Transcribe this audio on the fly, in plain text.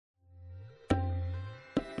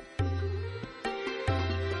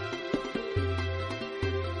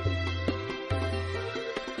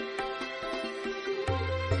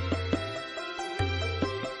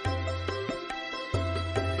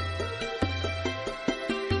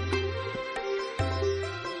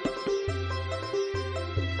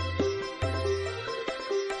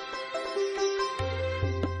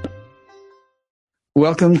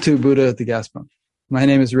Welcome to Buddha at the Gas Pump. My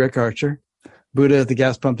name is Rick Archer. Buddha at the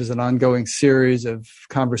Gas Pump is an ongoing series of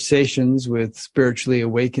conversations with spiritually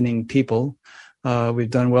awakening people. We've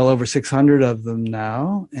done well over 600 of them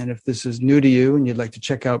now. And if this is new to you and you'd like to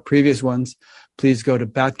check out previous ones, please go to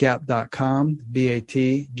batgap.com,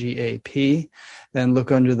 BATGAP, and look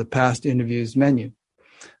under the past interviews menu.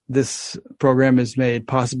 This program is made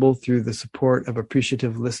possible through the support of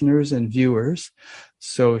appreciative listeners and viewers.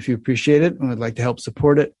 So if you appreciate it and would like to help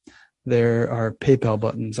support it, there are PayPal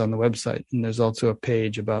buttons on the website. And there's also a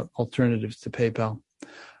page about alternatives to PayPal.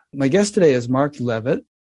 My guest today is Mark Levitt.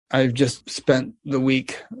 I've just spent the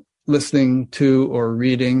week listening to or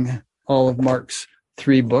reading all of Mark's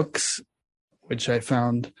 3 books, which I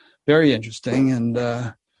found very interesting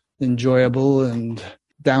and enjoyable and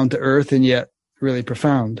down to earth and yet really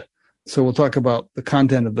profound. So we'll talk about the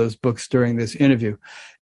content of those books during this interview.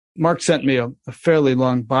 Mark sent me a fairly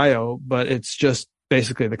long bio, but it's just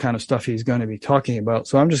basically the kind of stuff he's going to be talking about.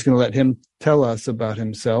 So I'm just going to let him tell us about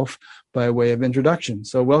himself by way of introduction.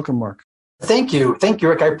 So welcome, Mark. Thank you. Thank you,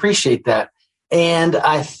 Rick. I appreciate that. And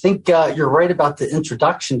I think you're right about the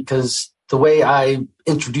introduction, because the way I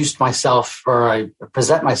introduced myself or I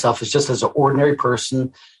present myself is just as an ordinary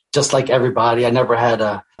person, just like everybody. I never had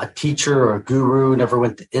a teacher or a guru, never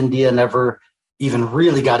went to India, never even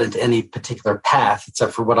really got into any particular path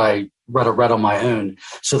except for what I read on my own.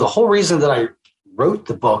 So the whole reason that I wrote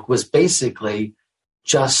the book was basically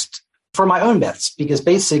just for my own myths, because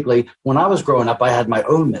basically when I was growing up, I had my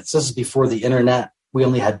own myths. This is before the internet. We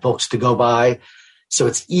only had books to go by. So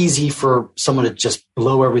it's easy for someone to just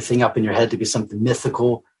blow everything up in your head to be something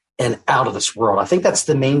mythical and out of this world. I think that's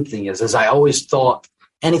the main thing is I always thought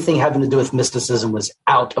anything having to do with mysticism was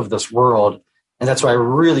out of this world. And that's why I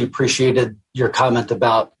really appreciated your comment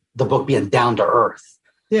about the book being down to earth.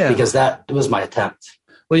 Yeah. Because that was my attempt.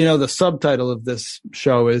 Well, you know, the subtitle of this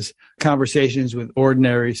show is Conversations with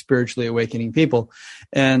Ordinary Spiritually Awakening People.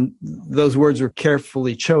 And those words were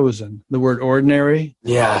carefully chosen. The word ordinary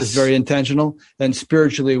is very intentional. And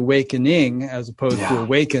spiritually awakening, as opposed to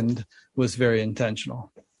awakened, was very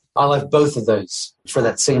intentional. I like both of those for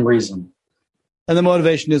that same reason. And the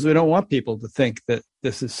motivation is we don't want people to think that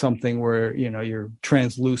this is something where, you know, you're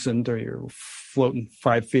translucent or you're floating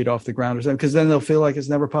 5 feet off the ground or something, because then they'll feel like it's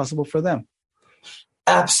never possible for them.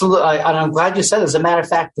 Absolutely. And I'm glad you said it. As a matter of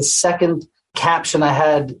fact, the second caption I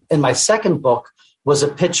had in my second book was a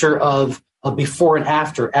picture of a before and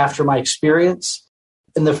after my experience.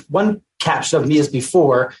 And the one caption of me as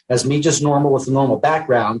before, as me just normal with a normal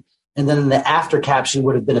background. And then in the after caption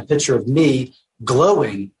would have been a picture of me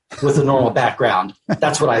glowing with a normal background.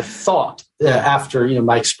 That's what I thought after,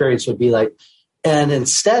 my experience would be like. And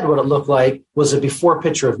instead, what it looked like was a before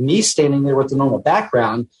picture of me standing there with the normal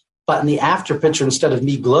background. But in the after picture, instead of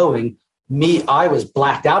me glowing, I was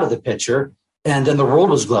blacked out of the picture, and then the world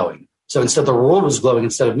was glowing. So instead, the world was glowing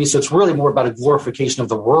instead of me. So it's really more about a glorification of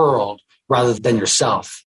the world rather than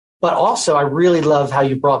yourself. But also, I really love how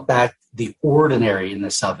you brought back the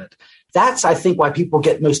ordinariness of it. That's, I think, why people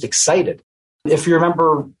get most excited. If you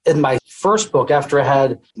remember in my first book, after I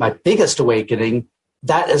had my biggest awakening,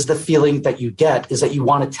 that is the feeling that you get, is that you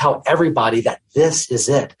want to tell everybody that this is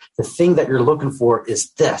it. The thing that you're looking for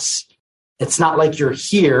is this. It's not like you're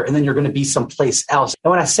here and then you're going to be someplace else.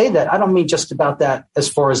 And when I say that, I don't mean just about that as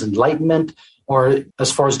far as enlightenment or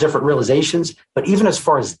as far as different realizations, but even as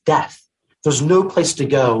far as death. There's no place to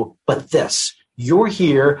go but this. You're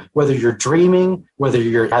here, whether you're dreaming, whether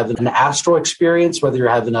you're having an astral experience, whether you're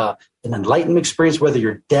having an enlightenment experience, whether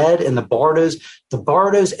you're dead in the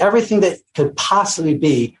bardos, everything that could possibly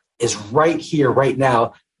be is right here, right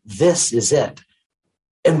now. This is it.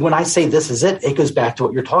 And when I say this is it, it goes back to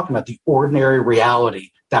what you're talking about, the ordinary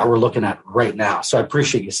reality that we're looking at right now. So I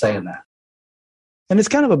appreciate you saying that. And it's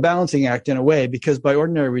kind of a balancing act in a way, because by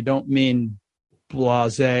ordinary, we don't mean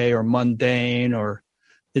blasé or mundane or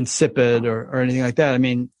insipid or anything like that. I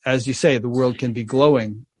mean, as you say, the world can be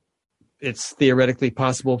glowing. It's theoretically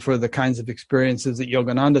possible for the kinds of experiences that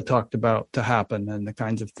Yogananda talked about to happen and the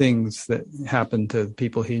kinds of things that happened to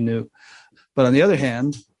people he knew. But on the other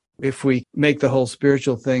hand, if we make the whole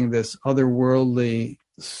spiritual thing this otherworldly,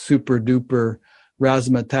 super duper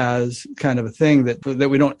razzmatazz kind of a thing that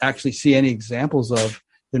we don't actually see any examples of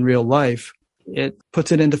in real life, it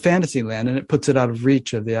puts it into fantasy land and it puts it out of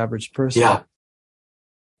reach of the average person. Yeah.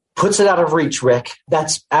 Puts it out of reach, Rick.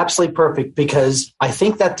 That's absolutely perfect, because I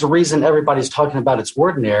think that the reason everybody's talking about it's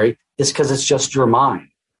ordinary is because it's just your mind.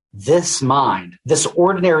 This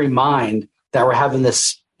ordinary mind that we're having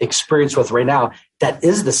this experience with right now, that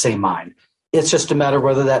is the same mind. It's just a matter of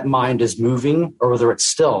whether that mind is moving or whether it's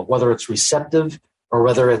still, whether it's receptive or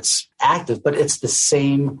whether it's active, but it's the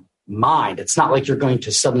same mind. It's not like you're going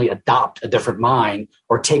to suddenly adopt a different mind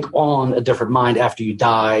or take on a different mind after you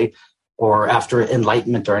die or after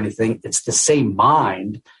enlightenment or anything. It's the same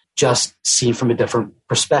mind, just seen from a different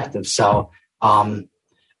perspective. So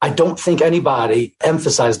I don't think anybody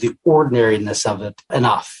emphasized the ordinariness of it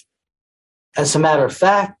enough. As a matter of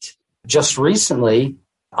fact, just recently,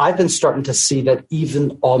 I've been starting to see that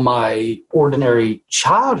even all my ordinary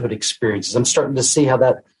childhood experiences, I'm starting to see how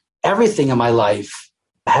that everything in my life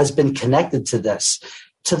has been connected to this,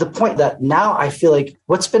 to the point that now I feel like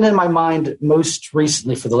what's been in my mind most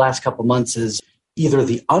recently for the last couple of months is either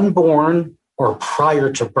the unborn or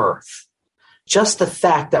prior to birth. Just the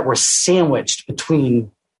fact that we're sandwiched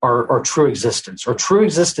between our true existence. Our true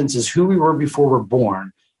existence is who we were before we're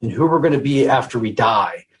born and who we're going to be after we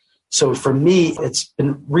die. So for me, it's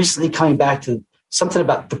been recently coming back to something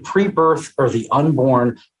about the pre-birth or the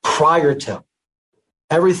unborn prior to.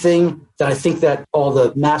 Everything that I think that all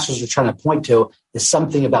the masters are trying to point to is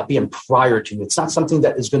something about being prior to. It's not something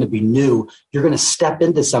that is going to be new. You're going to step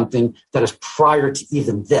into something that is prior to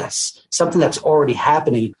even this, something that's already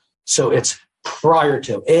happening. So it's prior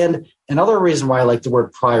to. And another reason why I like the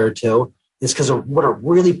word prior to is because of what it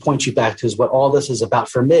really points you back to is what all this is about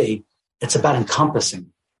for me. It's about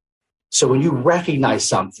encompassing. So when you recognize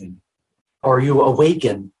something or you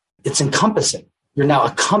awaken, it's encompassing. You're now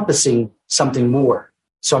encompassing something more.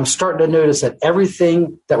 So I'm starting to notice that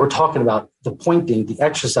everything that we're talking about, the pointing, the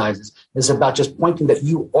exercises, is about just pointing that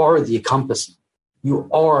you are the encompassing. You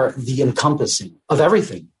are the encompassing of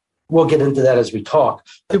everything. We'll get into that as we talk.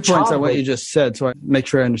 2 points on what you just said, so I make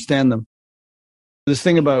sure I understand them. This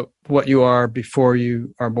thing about what you are before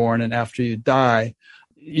you are born and after you die,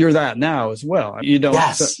 you're that now as well. You don't.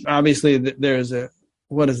 Yes. So obviously, there's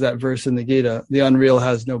what is that verse in the Gita? The unreal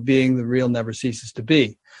has no being, the real never ceases to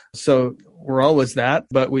be. So we're always that,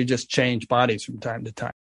 but we just change bodies from time to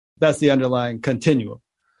time. That's the underlying continuum.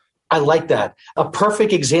 I like that. A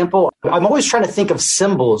perfect example. I'm always trying to think of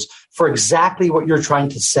symbols for exactly what you're trying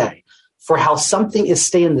to say, for how something is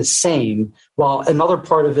staying the same while another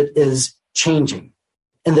part of it is changing.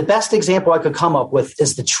 And the best example I could come up with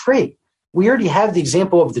is the tree. We already have the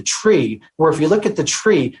example of the tree, where if you look at the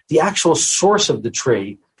tree, the actual source of the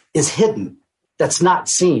tree is hidden. That's not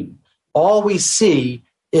seen. All we see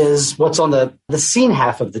is what's on the seen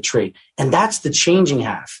half of the tree, and that's the changing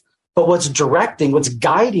half. But what's directing, what's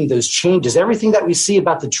guiding those changes, everything that we see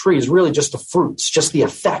about the tree is really just the fruits, just the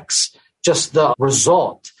effects, just the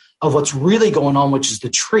result of what's really going on, which is the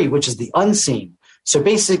tree, which is the unseen. So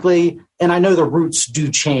basically, and I know the roots do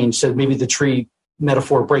change, so maybe the tree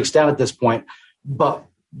metaphor breaks down at this point, but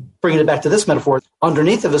bringing it back to this metaphor,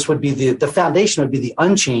 underneath of this would be the foundation would be the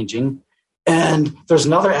unchanging. And there's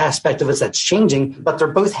another aspect of it that's changing, but they're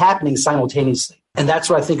both happening simultaneously. And that's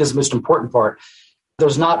what I think is the most important part.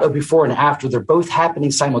 There's not a before and after. They're both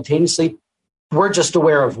happening simultaneously. We're just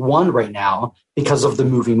aware of one right now because of the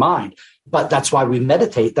moving mind. But that's why we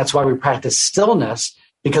meditate. That's why we practice stillness,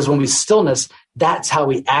 because when we stillness, that's how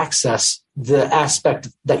we access the aspect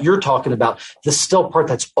that you're talking about, the still part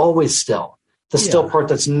that's always still, the still part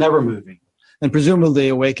that's never moving. And presumably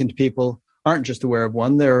awakened people aren't just aware of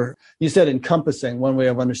one. You said encompassing. One way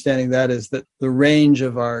of understanding that is that the range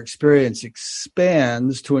of our experience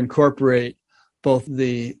expands to incorporate both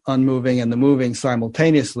the unmoving and the moving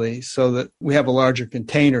simultaneously, so that we have a larger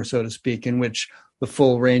container, so to speak, in which the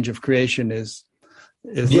full range of creation is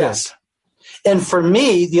yes. And for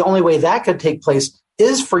me, the only way that could take place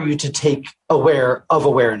is for you to take aware of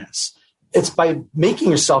awareness. It's by making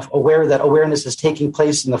yourself aware that awareness is taking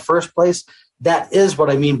place in the first place. That is what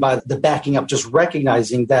I mean by the backing up, just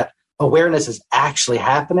recognizing that awareness is actually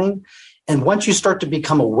happening. And once you start to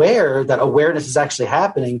become aware that awareness is actually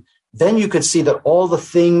happening, then you could see that all the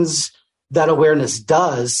things that awareness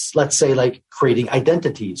does, let's say like creating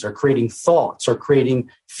identities or creating thoughts or creating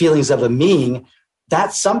feelings of a meaning,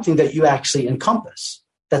 that's something that you actually encompass.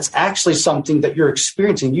 That's actually something that you're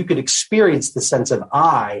experiencing. You could experience the sense of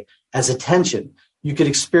I as attention. You could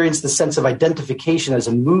experience the sense of identification as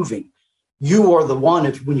a moving. You are the one,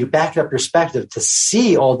 when you back up your perspective, to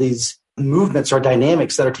see all these movements or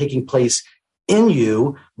dynamics that are taking place in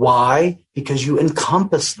you. Why? Because you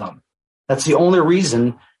encompass them. That's the only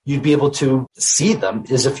reason you'd be able to see them,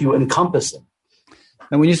 is if you encompass them.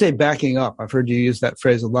 And when you say backing up, I've heard you use that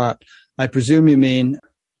phrase a lot. I presume you mean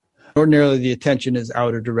ordinarily the attention is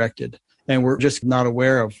outer directed, and we're just not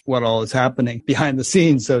aware of what all is happening behind the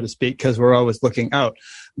scenes, so to speak, because we're always looking out.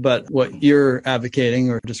 But what you're advocating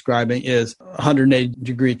or describing is a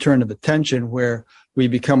 180-degree turn of attention, where we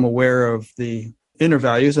become aware of the inner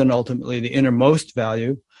values and ultimately the innermost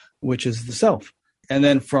value, which is the self. And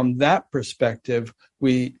then from that perspective,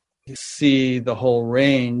 we see the whole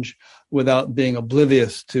range without being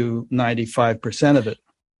oblivious to 95% of it.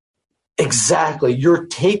 Exactly. You're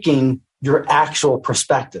taking your actual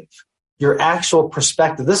perspective. Your actual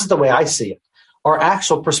perspective. This is the way I see it. Our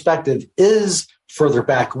actual perspective is further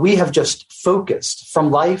back. We have just focused from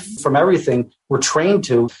life, from everything we're trained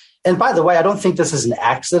to. And by the way, I don't think this is an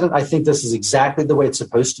accident. I think this is exactly the way it's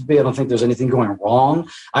supposed to be. I don't think there's anything going wrong.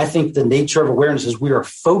 I think the nature of awareness is we are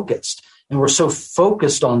focused, and we're so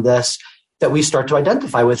focused on this that we start to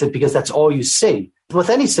identify with it because that's all you see.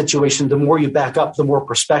 With any situation, the more you back up, the more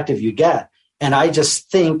perspective you get. And I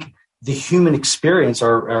just think the human experience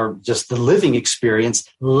or just the living experience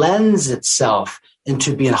lends itself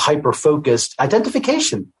into being hyper-focused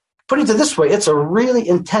identification. Putting it this way, it's a really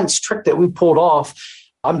intense trick that we pulled off.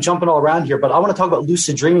 I'm jumping all around here, but I want to talk about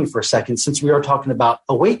lucid dreaming for a second since we are talking about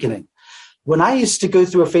awakening. When I used to go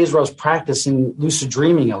through a phase where I was practicing lucid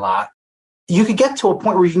dreaming a lot, you could get to a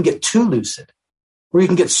point where you can get too lucid, where you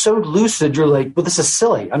can get so lucid, you're like, well, this is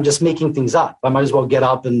silly. I'm just making things up. I might as well get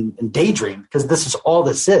up and daydream because this is all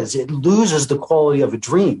this is. It loses the quality of a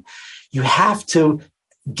dream. You have to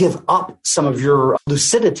give up some of your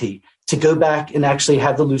lucidity to go back and actually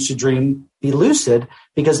have the lucid dream be lucid.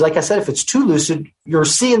 Because like I said, if it's too lucid, you're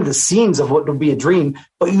seeing the scenes of what would be a dream,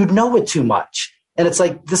 but you know it too much. And it's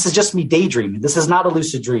like, this is just me daydreaming. This is not a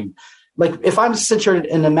lucid dream. Like if I'm sit here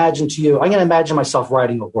and imagine to you, I'm going to imagine myself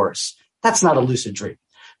riding a horse. That's not a lucid dream.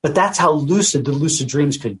 But that's how lucid the lucid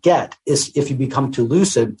dreams could get is if you become too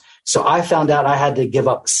lucid. So I found out I had to give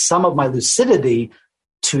up some of my lucidity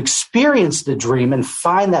to experience the dream and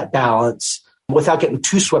find that balance without getting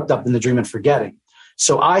too swept up in the dream and forgetting.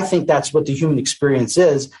 So I think that's what the human experience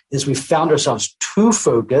is we found ourselves too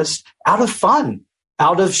focused out of fun,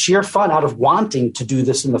 out of sheer fun, out of wanting to do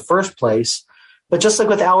this in the first place. But just like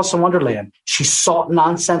with Alice in Wonderland, she sought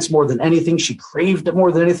nonsense more than anything. She craved it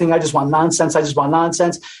more than anything. I just want nonsense. I just want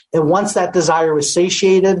nonsense. And once that desire was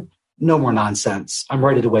satiated, no more nonsense. I'm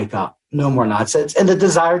ready to wake up. No more nonsense. And the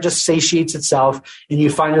desire just satiates itself. And you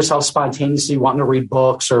find yourself spontaneously wanting to read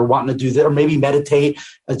books or wanting to do that, or maybe meditate,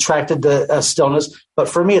 attracted to stillness. But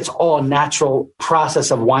for me, it's all a natural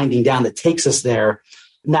process of winding down that takes us there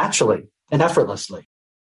naturally and effortlessly.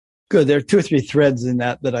 Good. There are 2 or 3 threads in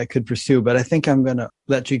that I could pursue, but I think I'm going to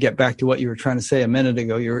let you get back to what you were trying to say a minute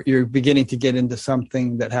ago. You're beginning to get into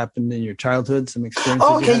something that happened in your childhood, some experiences.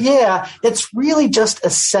 Okay, yeah. It's really just a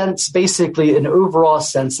sense, basically an overall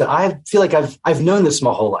sense that I feel like I've known this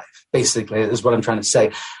my whole life, basically, is what I'm trying to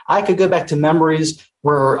say. I could go back to memories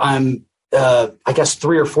where I'm, I guess,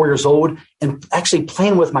 3 or 4 years old and actually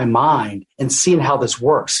playing with my mind and seeing how this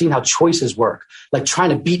works, seeing how choices work, like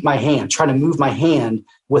trying to beat my hand, trying to move my hand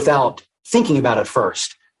without thinking about it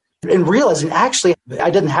first. And realizing actually I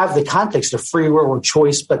didn't have the context of free will or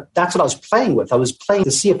choice, but that's what I was playing with. I was playing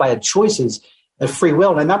to see if I had choices of free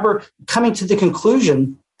will. And I remember coming to the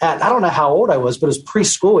conclusion at, I don't know how old I was, but it was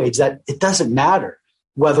preschool age, that it doesn't matter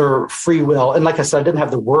whether free will, and like I said, I didn't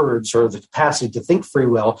have the words or the capacity to think free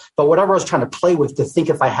will, but whatever I was trying to play with to think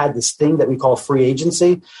if I had this thing that we call free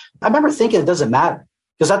agency, I remember thinking it doesn't matter.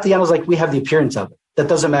 Because at the end, I was like, we have the appearance of it. That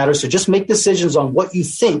doesn't matter. So just make decisions on what you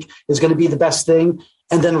think is going to be the best thing.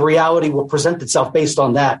 And then reality will present itself based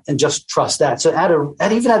on that, and just trust that. So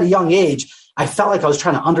even at a young age, I felt like I was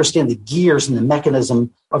trying to understand the gears and the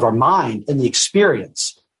mechanism of our mind and the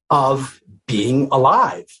experience of being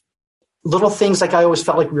alive. Little things like I always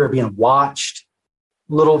felt like we were being watched.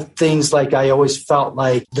 Little things like I always felt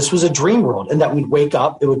like this was a dream world, and that we'd wake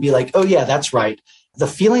up, it would be like, oh yeah, that's right. The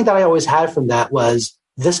feeling that I always had from that was,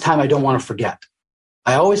 this time I don't want to forget.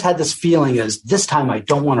 I always had this feeling is, this time I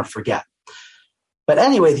don't want to forget. But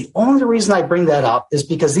anyway, the only reason I bring that up is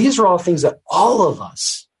because these are all things that all of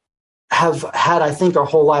us have had, I think, our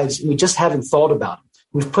whole lives, and we just haven't thought about them.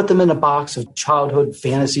 We've put them in a box of childhood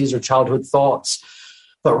fantasies or childhood thoughts.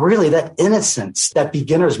 But really, that innocence, that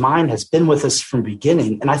beginner's mind has been with us from the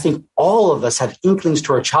beginning. And I think all of us have inklings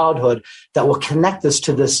to our childhood that will connect us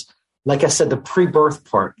to this, like I said, the pre-birth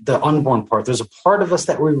part, the unborn part. There's a part of us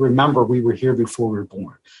that we remember we were here before we were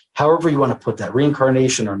born. However you want to put that,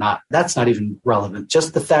 reincarnation or not, that's not even relevant.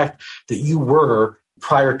 Just the fact that you were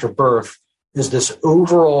prior to birth is this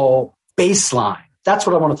overall baseline. That's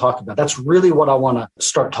what I want to talk about. That's really what I want to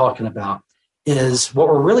start talking about, is what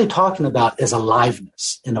we're really talking about is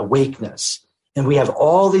aliveness and awakeness. And we have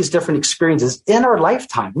all these different experiences in our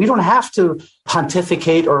lifetime. We don't have to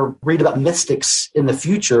pontificate or read about mystics in the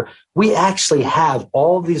future. We actually have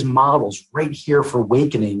all these models right here for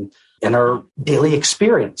awakening in our daily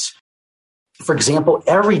experience. For example,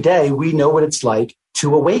 every day we know what it's like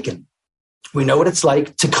to awaken. We know what it's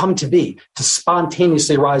like to come to be, to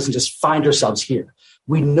spontaneously rise and just find ourselves here.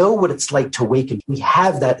 We know what it's like to awaken. We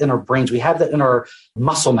have that in our brains. We have that in our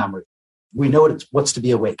muscle memory. We know what's to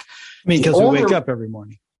be awake. I mean, because we wake up every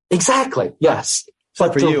morning. Exactly. Yes.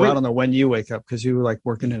 But for you, I don't know when you wake up because you were like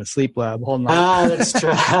working in a sleep lab all night. That's true.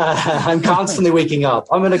 I'm constantly waking up.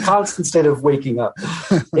 I'm in a constant state of waking up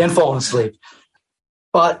and falling asleep.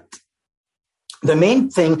 But the main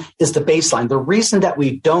thing is the baseline. The reason that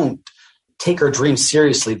we don't take our dreams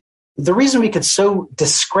seriously, the reason we could so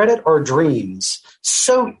discredit our dreams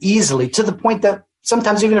so easily to the point that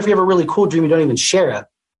sometimes even if you have a really cool dream, you don't even share it.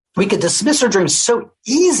 We could dismiss our dreams so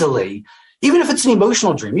easily. Even if it's an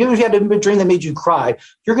emotional dream, even if you had a dream that made you cry,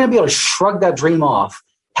 you're going to be able to shrug that dream off.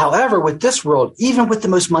 However, with this world, even with the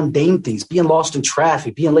most mundane things, being lost in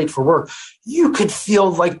traffic, being late for work, you could feel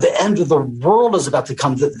like the end of the world is about to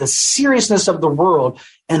come, the seriousness of the world.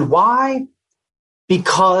 And why?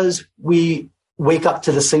 Because we wake up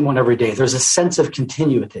to the same one every day. There's a sense of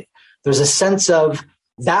continuity. There's a sense of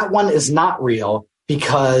that one is not real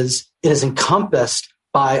because it is encompassed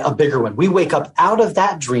by a bigger one. We wake up out of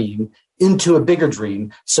that dream into a bigger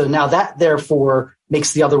dream. So now that therefore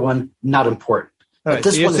makes the other one not important. All right,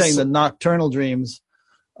 so you're saying the nocturnal dreams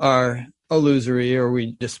are illusory or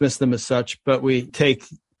we dismiss them as such, but we take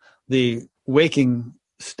the waking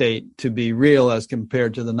state to be real as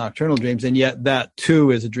compared to the nocturnal dreams. And yet that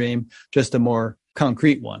too is a dream, just a more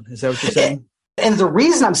concrete one. Is that what you're saying? And the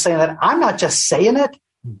reason I'm saying that, I'm not just saying it.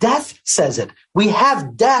 Death says it. We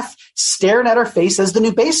have death staring at our face as the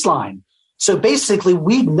new baseline. So basically,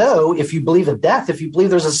 we know, if you believe in death, if you believe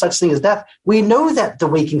there's a such thing as death, we know that the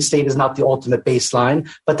waking state is not the ultimate baseline,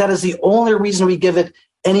 but that is the only reason we give it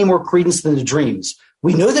any more credence than the dreams.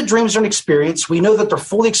 We know that dreams are an experience. We know that they're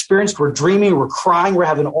fully experienced. We're dreaming, we're crying, we're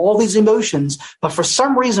having all these emotions. But for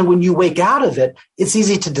some reason, when you wake out of it, it's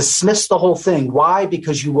easy to dismiss the whole thing. Why?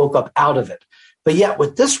 Because you woke up out of it. But yet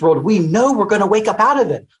with this world, we know we're going to wake up out of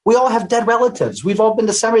it. We all have dead relatives. We've all been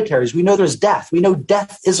to cemeteries. We know there's death. We know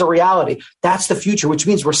death is a reality. That's the future, which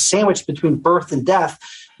means we're sandwiched between birth and death.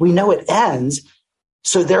 We know it ends.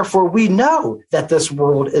 So therefore, we know that this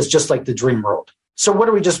world is just like the dream world. So what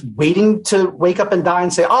are we just waiting to wake up and die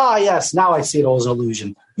and say, yes, now I see it all as an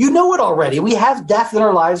illusion? You know it already. We have death in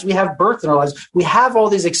our lives. We have birth in our lives. We have all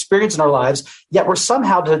these experiences in our lives, yet we're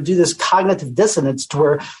somehow to do this cognitive dissonance to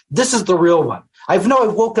where this is the real one. I know I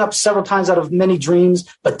woke up several times out of many dreams,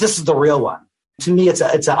 but this is the real one. To me, it's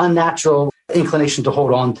an unnatural inclination to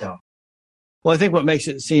hold on to. Well, I think what makes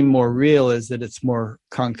it seem more real is that it's more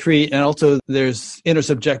concrete, and also there's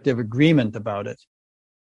intersubjective agreement about it.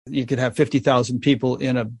 You could have 50,000 people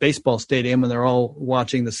in a baseball stadium and they're all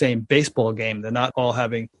watching the same baseball game. They're not all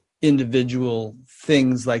having individual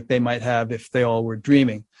things like they might have if they all were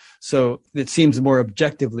dreaming. So it seems more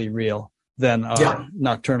objectively real than our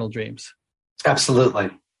nocturnal dreams. Absolutely.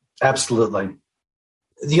 Absolutely.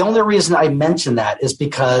 The only reason I mention that is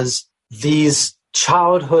because these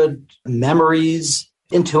childhood memories,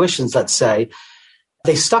 intuitions, let's say,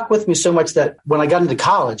 they stuck with me so much that when I got into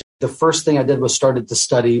college, the first thing I did was started to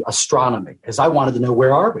study astronomy because I wanted to know,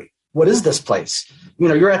 where are we? What is this place?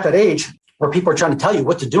 You're at that age where people are trying to tell you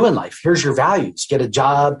what to do in life. Here's your values. Get a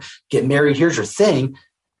job, get married. Here's your thing.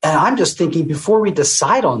 And I'm just thinking, before we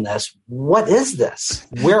decide on this, what is this?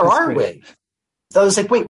 Where are we? I was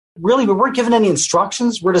like, wait, really? We weren't given any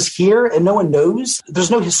instructions. We're just here and no one knows.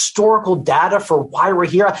 There's no historical data for why we're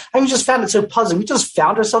here. I just found it so puzzling. We just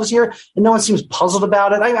found ourselves here and no one seems puzzled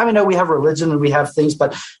about it. I know we have religion and we have things,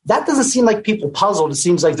 but that doesn't seem like people puzzled. It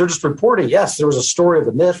seems like they're just reporting, yes, there was a story of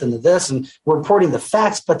the myth and the this, and we're reporting the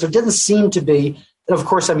facts, but there didn't seem to be. And of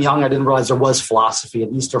course, I'm young. I didn't realize there was philosophy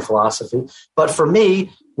and Eastern philosophy. But for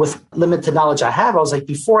me, with limited knowledge I have, I was like,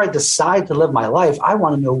 before I decide to live my life, I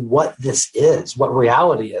want to know what this is, what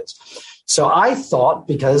reality is. So I thought,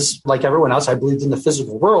 because like everyone else, I believed in the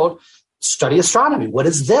physical world, study astronomy. What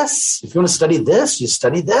is this? If you want to study this, you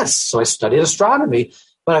study this. So I studied astronomy.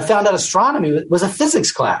 But I found out astronomy was a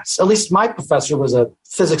physics class. At least my professor was a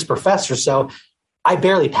physics professor. So I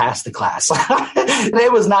barely passed the class.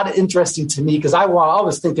 It was not interesting to me because I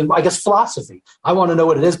was thinking, I guess, philosophy. I want to know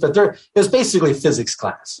what it is, but it was basically a physics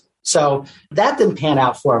class. So that didn't pan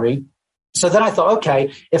out for me. So then I thought,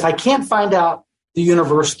 okay, if I can't find out the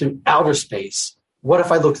universe through outer space, what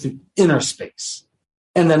if I look through inner space?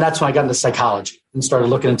 And then that's when I got into psychology and started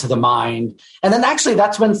looking into the mind. And then actually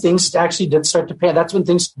that's when things actually did start to pan. That's when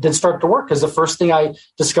things did start to work, because the first thing I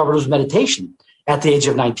discovered was meditation at the age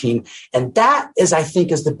of 19. And that is, I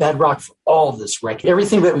think, is the bedrock for all of this, Rick.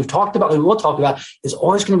 Everything that we've talked about, and we will talk about, is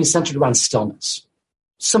always going to be centered around stillness.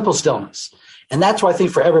 simple stillness. And that's why I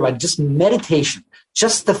think for everybody, just meditation,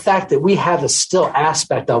 just the fact that we have a still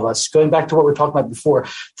aspect of us, going back to what we were talking about before,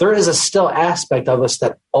 there is a still aspect of us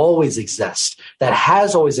that always exists, that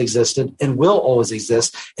has always existed and will always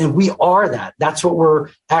exist. And we are that. That's what we're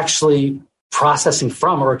actually processing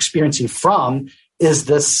from or experiencing from, is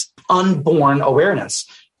this unborn awareness.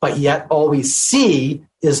 But yet all we see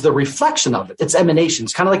is the reflection of it. It's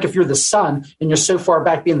emanations. Kind of like if you're the sun and you're so far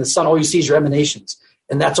back being the sun, all you see is your emanations.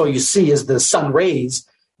 And that's all you see is the sun rays.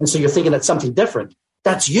 And so you're thinking that's something different.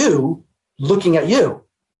 That's you looking at you.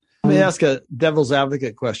 Let me ask a devil's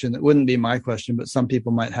advocate question that wouldn't be my question, but some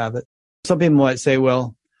people might have it. Some people might say,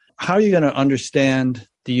 well, how are you going to understand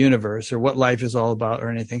the universe or what life is all about or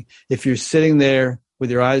anything if you're sitting there with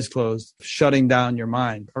your eyes closed, shutting down your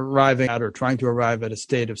mind, arriving at or trying to arrive at a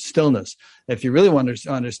state of stillness? If you really want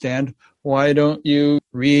to understand, why don't you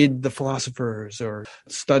read the philosophers or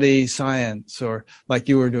study science, or like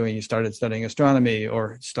you were doing, you started studying astronomy,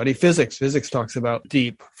 or study physics. Physics talks about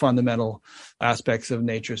deep fundamental aspects of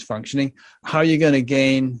nature's functioning. How are you going to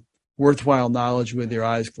gain worthwhile knowledge with your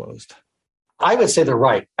eyes closed? I would say they're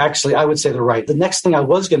right. Actually, I would say they're right. The next thing I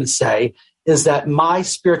was going to say is that my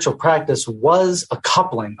spiritual practice was a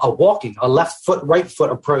coupling, a walking, a left foot, right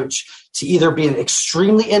foot approach to either being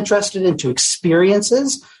extremely interested into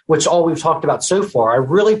experiences, which all we've talked about so far. I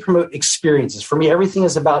really promote experiences. For me, everything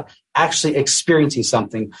is about actually experiencing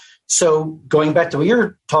something. So going back to what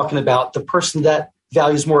you're talking about, the person that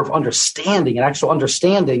values more of understanding and actual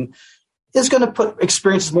understanding is going to put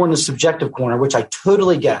experiences more in the subjective corner, which I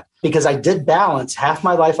totally get, because I did balance half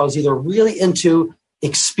my life. I was either really into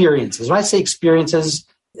experiences. When I say experiences,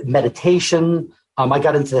 meditation, I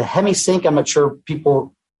got into the Hemisync. I'm not sure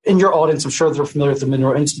people in your audience, I'm sure they're familiar with the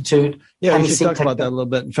Monroe Institute. Yeah, we should talk about that a little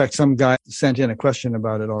bit. In fact, some guy sent in a question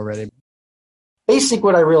about it already. Basically,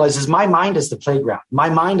 what I realized is my mind is the playground. My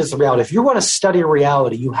mind is the reality. If you want to study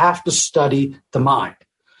reality, you have to study the mind.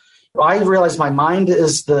 I realized my mind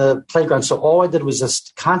is the playground. So all I did was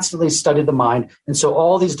just constantly study the mind. And so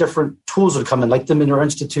all these different tools would come in, like the Monroe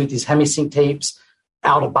Institute, these Hemisync tapes,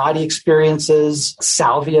 out-of-body experiences,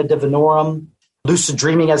 Salvia Divinorum, lucid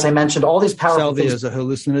dreaming, as I mentioned, all these powerful Salvia things. is a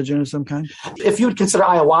hallucinogen of some kind? If you would consider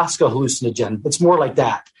ayahuasca a hallucinogen, it's more like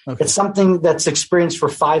that. Okay. It's something that's experienced for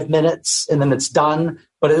 5 minutes and then it's done.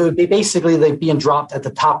 But it would be basically they're being dropped at the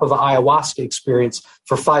top of an ayahuasca experience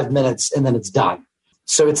for 5 minutes and then it's done.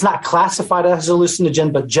 So it's not classified as a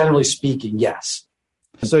hallucinogen, but generally speaking, yes.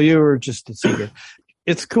 So you were just a seeker.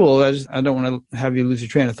 It's cool. I don't want to have you lose your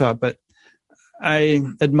train of thought, but I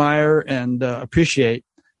admire and appreciate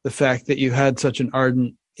the fact that you had such an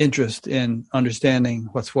ardent interest in understanding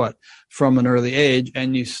what's what from an early age,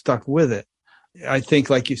 and you stuck with it. I think,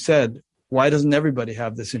 like you said, why doesn't everybody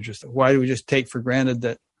have this interest? Why do we just take for granted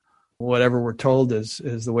that whatever we're told is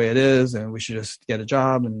the way it is, and we should just get a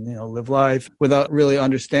job and live life without really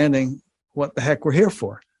understanding what the heck we're here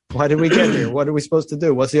for? Why did we get here? What are we supposed to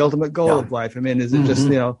do? What's the ultimate goal of life? I mean, is it just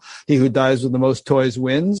he who dies with the most toys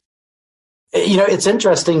wins? It's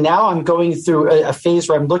interesting. Now I'm going through a phase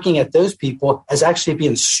where I'm looking at those people as actually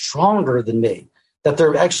being stronger than me, that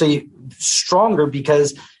they're actually stronger,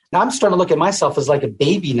 because now I'm starting to look at myself as like a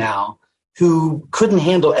baby now who couldn't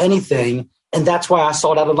handle anything. And that's why I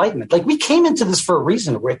sought out enlightenment. Like, we came into this for a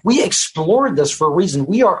reason, Rick. We explored this for a reason.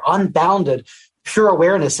 We are unbounded, pure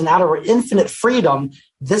awareness. And out of our infinite freedom,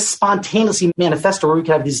 this spontaneously manifested where we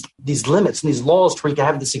can have these limits and these laws to where we can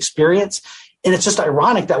have this experience. And it's just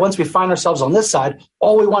ironic that once we find ourselves on this side,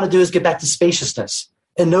 all we want to do is get back to spaciousness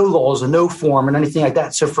and no laws and no form and anything like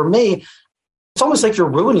that. So for me, it's almost like you're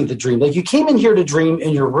ruining the dream. Like, you came in here to dream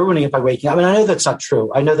and you're ruining it by waking up. I mean, I know that's not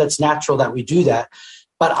true. I know that's natural that we do that.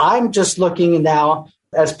 But I'm just looking now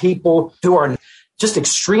as people who are just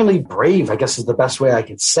extremely brave, I guess is the best way I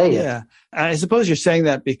could say it. Yeah. I suppose you're saying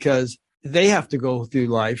that because they have to go through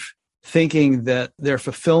life thinking that their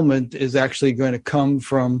fulfillment is actually going to come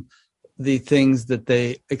from the things that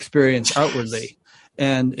they experience outwardly.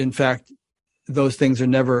 And in fact, those things are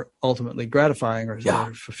never ultimately gratifying or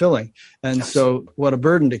fulfilling. And so what a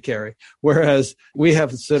burden to carry. Whereas we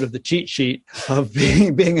have sort of the cheat sheet of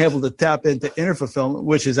being able to tap into inner fulfillment,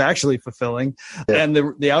 which is actually fulfilling. Yeah.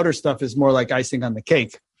 And the outer stuff is more like icing on the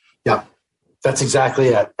cake. Yeah, that's exactly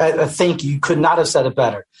it. Thank you. You could not have said it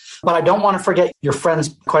better. But I don't want to forget your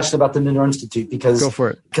friend's question about the Monroe Institute, because, go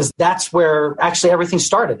for it. Because that's where actually everything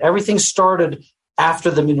started. Everything started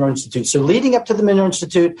after the Monroe Institute. So leading up to the Monroe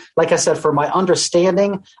Institute, like I said, for my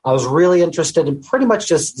understanding, I was really interested in pretty much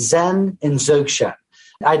just Zen and Dzogchen.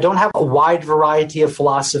 I don't have a wide variety of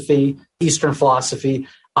philosophy, Eastern philosophy.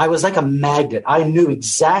 I was like a magnet. I knew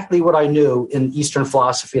exactly what I knew in Eastern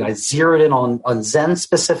philosophy, and I zeroed in on Zen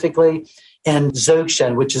specifically and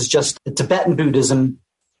Dzogchen, which is just Tibetan Buddhism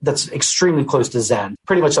that's extremely close to Zen,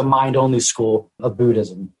 pretty much a mind-only school of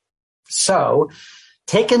Buddhism. So,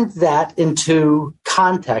 taking that into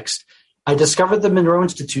context, I discovered the Monroe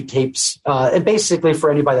Institute tapes. And basically, for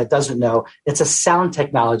anybody that doesn't know, it's a sound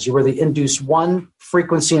technology where they induce one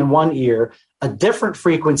frequency in one ear, a different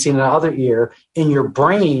frequency in another ear, and your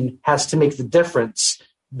brain has to make the difference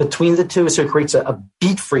between the two. So it creates a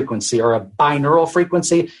beat frequency or a binaural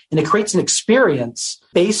frequency, and it creates an experience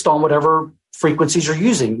based on whatever frequencies you're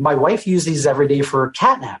using. My wife used these every day for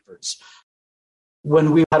catnappers.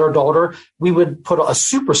 When we had our daughter, we would put a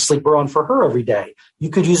super sleeper on for her every day.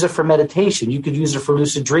 You could use it for meditation. You could use it for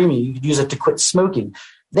lucid dreaming. You could use it to quit smoking.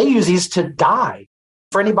 They use these to die.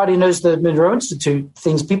 For anybody who knows the Monroe Institute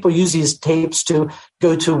things, people use these tapes to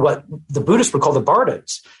go to what the Buddhists would call the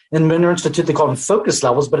bardos. In the Monroe Institute, they call them focus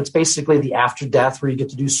levels, but it's basically the after death where you get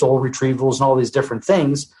to do soul retrievals and all these different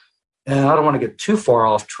things. And I don't want to get too far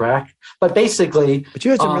off track, but basically... But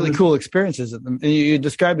you had some really cool experiences at them. And you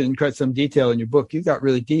described it in quite some detail in your book. You got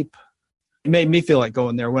really deep. It made me feel like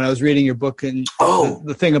going there when I was reading your book, and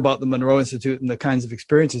the thing about the Monroe Institute and the kinds of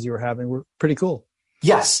experiences you were having were pretty cool.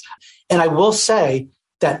 Yes. And I will say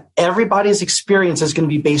that everybody's experience is going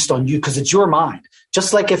to be based on you because it's your mind.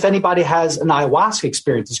 Just like if anybody has an ayahuasca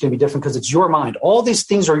experience, it's going to be different because it's your mind. All these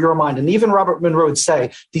things are your mind. And even Robert Monroe would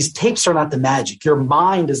say, these tapes are not the magic. Your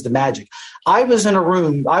mind is the magic. I was in a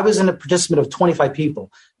room, I was in a participant of 25 people.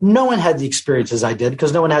 No one had the experiences I did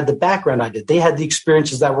because no one had the background I did. They had the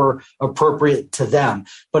experiences that were appropriate to them.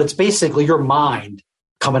 But it's basically your mind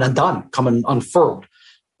coming undone, coming unfurled.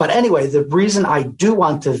 But anyway, the reason I do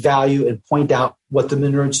want to value and point out what the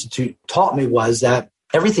Monroe Institute taught me was that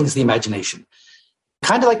everything's the imagination.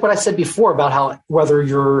 Kind of like what I said before about how whether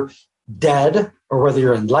you're dead or whether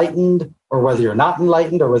you're enlightened or whether you're not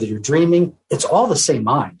enlightened or whether you're dreaming, it's all the same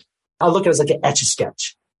mind. I look at it as like an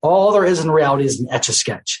Etch-a-Sketch. All there is in reality is an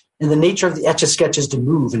Etch-a-Sketch. And the nature of the Etch-a-Sketch is to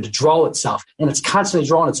move and to draw itself. And it's constantly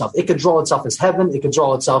drawing itself. It could draw itself as heaven. It could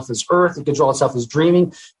draw itself as earth. It could draw itself as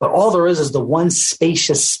dreaming. But all there is the one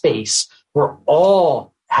spacious space where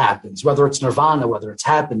all happens, whether it's nirvana, whether it's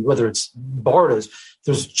happened, whether it's bardos.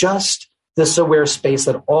 There's just this aware space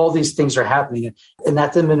that all these things are happening. And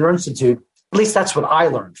at the Monroe Institute, at least that's what I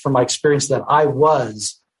learned from my experience, that I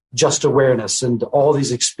was just awareness and all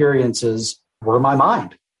these experiences were my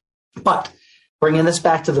mind. But bringing this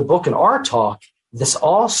back to the book and our talk, this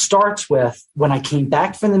all starts with when I came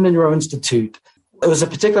back from the Monroe Institute. It was a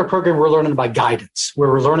particular program we're learning about guidance, where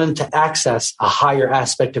we're learning to access a higher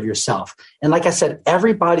aspect of yourself. And like I said,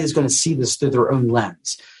 everybody is going to see this through their own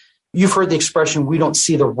lens. You've heard the expression, we don't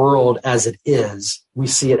see the world as it is, we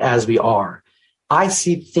see it as we are. I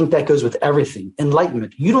think that goes with everything.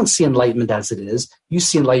 Enlightenment. You don't see enlightenment as it is. You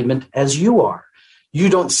see enlightenment as you are. You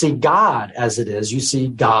don't see God as it is. You see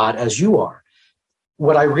God as you are.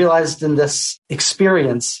 What I realized in this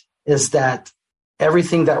experience is that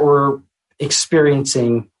everything that we're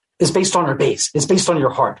experiencing is based on our base. It's based on your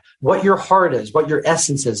heart. What your heart is, what your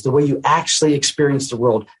essence is, the way you actually experience the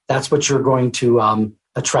world, that's what you're going to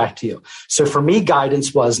attract to you. So for me,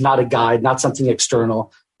 guidance was not a guide, not something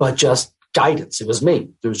external, but just guidance. It was me.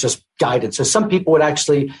 There was just guidance. So some people would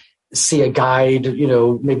actually see a guide, maybe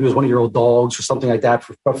it was one of your old dogs or something like that.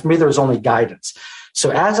 But for me, there was only guidance. So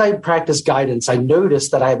as I practiced guidance, I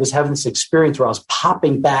noticed that I was having this experience where I was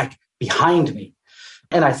popping back behind me.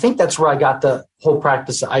 And I think that's where I got the whole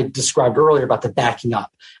practice I described earlier about the backing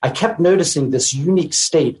up. I kept noticing this unique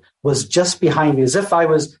state was just behind me, as if I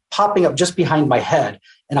was popping up just behind my head,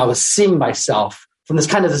 and I was seeing myself from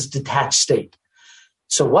this detached state.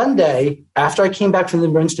 So one day, after I came back from the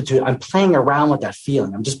Monroe Institute, I'm playing around with that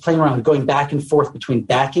feeling. I'm just playing around, going back and forth between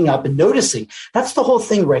backing up and noticing. That's the whole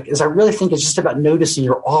thing, Rick, is I really think it's just about noticing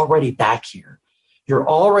you're already back here. You're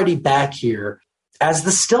already back here as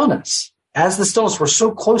the stillness. As the stillness, we're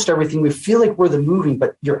so close to everything. We feel like we're the moving,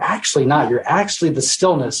 but you're actually not. You're actually the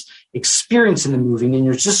stillness experiencing the moving, and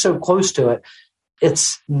you're just so close to it.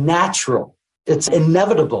 It's natural. It's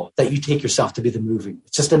inevitable that you take yourself to be the moving.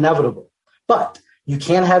 It's just inevitable. But you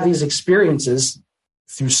can have these experiences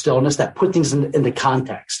through stillness that put things into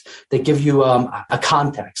context, that give you a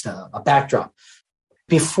context, a backdrop.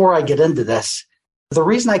 Before I get into this, the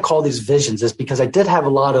reason I call these visions is because I did have a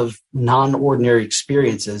lot of non-ordinary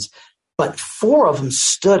experiences, but 4 of them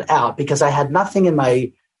stood out because I had nothing in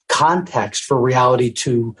my context for reality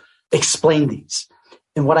to explain these.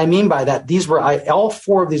 And what I mean by that, all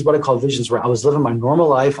 4 of these, what I call visions, where I was living my normal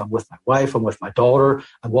life. I'm with my wife. I'm with my daughter.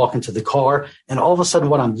 I'm walking to the car. And all of a sudden,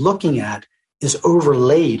 what I'm looking at is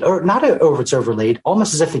overlaid, or not over, it's overlaid,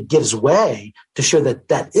 almost as if it gives way to show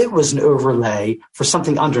that it was an overlay for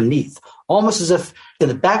something underneath. Almost as if in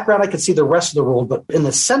the background I could see the rest of the world, but in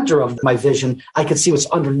the center of my vision, I could see what's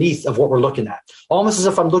underneath of what we're looking at. Almost as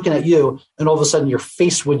if I'm looking at you, and all of a sudden your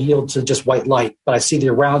face would yield to just white light, but I see the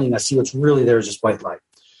surrounding, I see what's really there is just white light.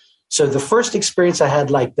 So the first experience I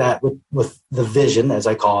had like that with the vision, as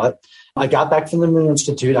I call it, I got back from the Moon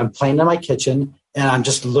Institute. I'm playing in my kitchen, and I'm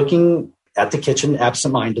just looking at the kitchen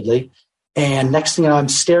absentmindedly. And next thing you know, I'm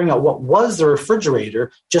staring at what was the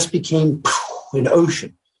refrigerator just became an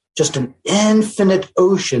ocean, just an infinite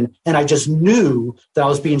ocean. And I just knew that I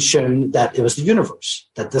was being shown that it was the universe,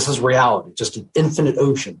 that this is reality, just an infinite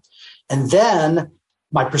ocean. And then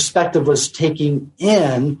my perspective was taking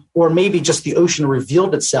in, or maybe just the ocean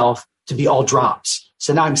revealed itself to be all drops.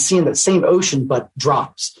 So now I'm seeing that same ocean, but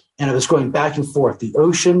drops. And it was going back and forth, the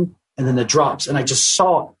ocean and then the drops. And I just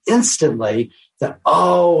saw instantly that,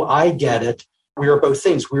 oh, I get it. We are both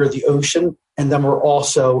things. We are the ocean, and then we're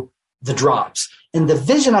also the drops. And the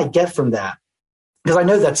vision I get from that, because I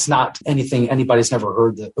know that's not anything anybody's never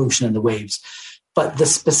heard, the ocean and the waves, but the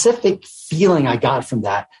specific feeling I got from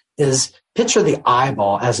that is picture the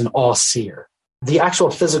eyeball as an all-seer. The actual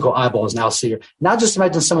physical eyeball is an all-seer. Now just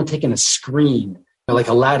imagine someone taking a screen, like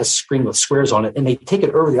a lattice screen with squares on it, and they take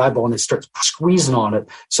it over the eyeball and they start squeezing on it.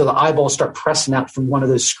 So the eyeballs start pressing out from one of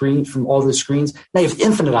those screens, from all those screens. Now you have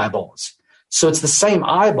infinite eyeballs. So it's the same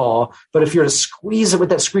eyeball, but if you're to squeeze it with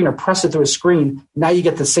that screen or press it through a screen, now you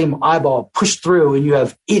get the same eyeball pushed through and you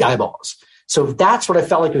have 8 eyeballs. So that's what I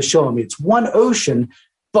felt like it was showing me. It's one ocean,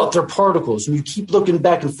 but they're particles. And you keep looking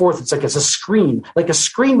back and forth. It's like it's a screen. Like a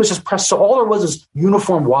screen was just pressed. So all there was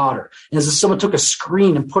uniform water. And as if someone took a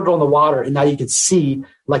screen and put it on the water, and now you could see,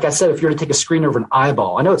 like I said, if you were to take a screen over an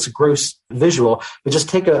eyeball, I know it's a gross visual, but just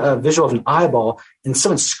take a visual of an eyeball and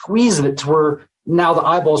someone squeezing it to where now the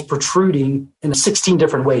eyeball is protruding in 16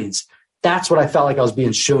 different ways. That's what I felt like I was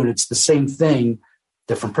being shown. It's the same thing,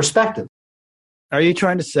 different perspective. Are you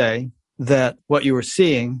trying to say that what you were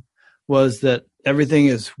seeing was that everything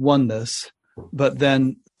is oneness, but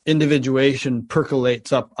then individuation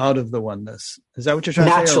percolates up out of the oneness? Is that what you're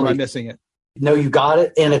trying to say, or am I missing it? No, you got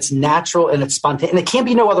it. And it's natural and it's spontaneous. And it can't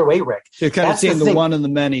be no other way, Rick. So you're kind of seeing the one and the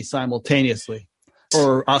many simultaneously,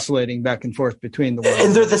 or oscillating back and forth between the one.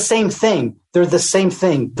 And they're the same thing. They're the same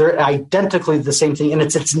thing. They're identically the same thing. And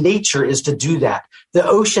its nature is to do that. The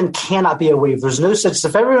ocean cannot be a wave. There's no such.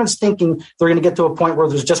 If everyone's thinking they're going to get to a point where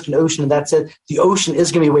there's just an ocean and that's it, the ocean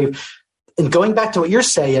is going to be a wave. And going back to what you're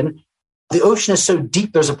saying, the ocean is so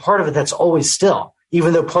deep, there's a part of it that's always still.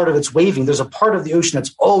 Even though part of it's waving, there's a part of the ocean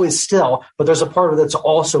that's always still, but there's a part of it that's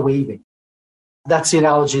also waving. That's the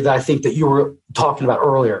analogy that I think that you were talking about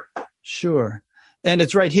earlier. Sure. And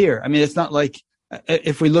it's right here. I mean, it's not like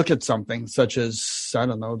if we look at something such as, I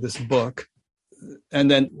don't know, this book, and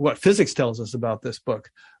then what physics tells us about this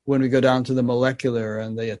book, when we go down to the molecular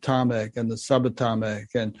and the atomic and the subatomic,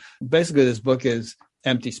 and basically this book is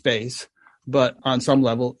empty space, but on some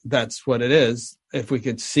level, that's what it is, if we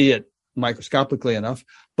could see it microscopically enough.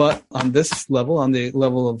 But on this level, on the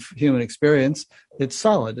level of human experience, it's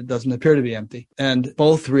solid. It doesn't appear to be empty. And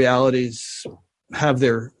both realities have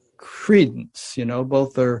their credence,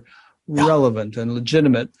 both are relevant and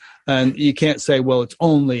legitimate. And you can't say, well, it's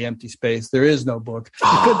only empty space. There is no book.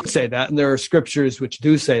 You could say that, and there are scriptures which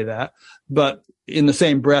do say that. But in the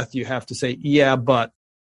same breath, you have to say, yeah, but.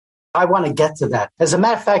 I want to get to that. As a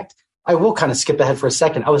matter of fact, I will kind of skip ahead for a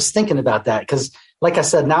second. I was thinking about that because, like I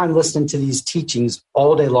said, now I'm listening to these teachings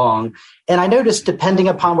all day long. And I noticed, depending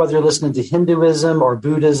upon whether you're listening to Hinduism or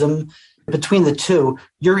Buddhism, between the two,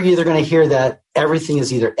 you're either going to hear that everything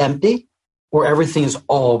is either empty or everything is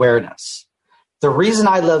all awareness. The reason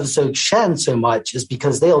I love Dzogchen so much is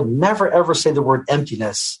because they'll never, ever say the word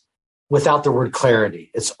emptiness without the word clarity.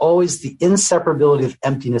 It's always the inseparability of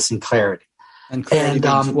emptiness and clarity. And clarity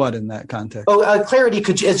means what in that context? Clarity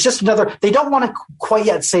it's just another, they don't want to quite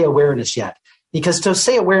yet say awareness yet, because to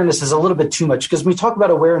say awareness is a little bit too much, because when we talk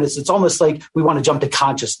about awareness, it's almost like we want to jump to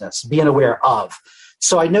consciousness, being aware of.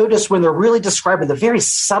 So I notice when they're really describing the very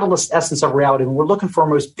subtlest essence of reality, when we're looking for our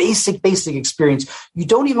most basic experience, you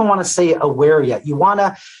don't even want to say aware yet. You want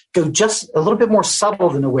to go just a little bit more subtle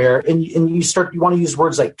than aware, and you want to use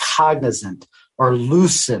words like cognizant or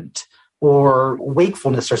lucent or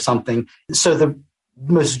wakefulness or something. So the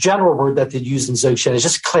most general word that they use in Dzogchen is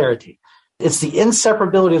just clarity. It's the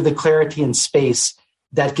inseparability of the clarity in space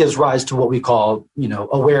that gives rise to what we call,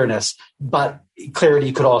 awareness. But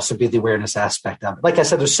clarity could also be the awareness aspect of it. Like I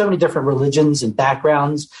said, there's so many different religions and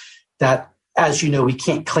backgrounds that, as you know, we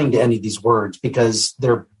can't cling to any of these words because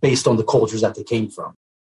they're based on the cultures that they came from.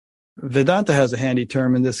 Vedanta has a handy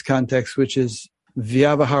term in this context, which is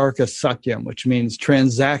vyavaharika satyam, which means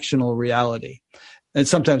transactional reality. And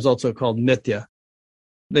sometimes also called nitya.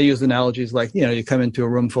 They use analogies like, you come into a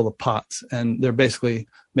room full of pots and they're basically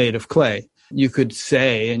made of clay. You could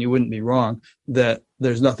say, and you wouldn't be wrong, that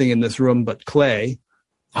there's nothing in this room but clay,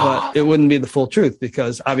 but it wouldn't be the full truth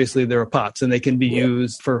because obviously there are pots and they can be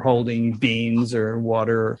used for holding beans or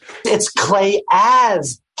water. It's clay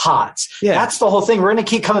as pots. Yeah. That's the whole thing. We're going to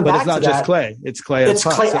keep coming back to that. It's not just clay. It's clay as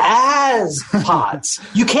pots. It's clay as pots.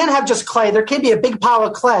 You can't have just clay. There can be a big pile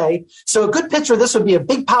of clay. So a good picture of this would be a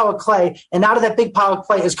big pile of clay, and out of that big pile of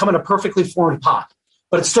clay is coming a perfectly formed pot.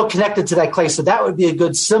 But it's still connected to that clay. So that would be a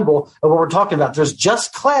good symbol of what we're talking about. There's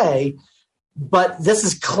just clay, but this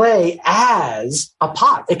is clay as a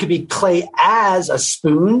pot. It could be clay as a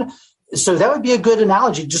spoon. So that would be a good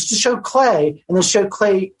analogy, just to show clay and then show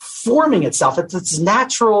clay forming itself. That's its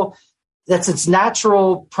natural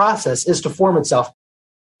process, is to form itself.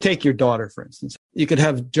 Take your daughter, for instance. You could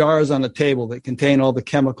have jars on a table that contain all the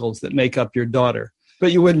chemicals that make up your daughter.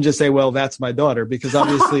 But you wouldn't just say, well, that's my daughter, because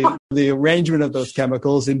obviously the arrangement of those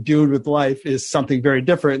chemicals imbued with life is something very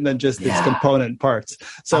different than just its component parts.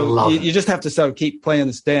 So you just have to sort of keep playing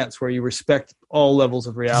this dance where you respect all levels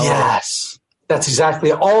of reality. Yes. That's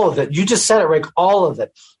exactly all of it. You just said it, Rick, all of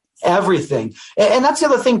it, everything. And that's the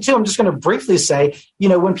other thing, too. I'm just going to briefly say,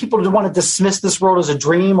 when people want to dismiss this world as a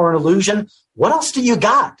dream or an illusion, what else do you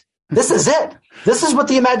got? This is it. This is what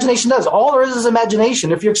the imagination does. All there is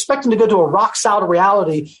imagination. If you're expecting to go to a rock solid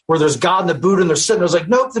reality where there's God and the Buddha and they're sitting there, it's like,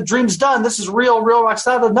 nope, the dream's done. This is real rock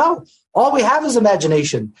solid. No, all we have is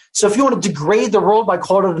imagination. So if you want to degrade the world by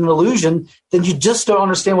calling it an illusion, then you just don't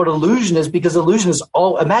understand what illusion is, because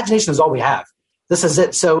imagination is all we have. This is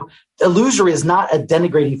it. So illusory is not a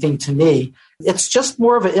denigrating thing to me. It's just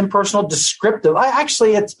more of an impersonal descriptive. I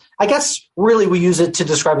guess really we use it to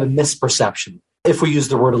describe a misperception if we use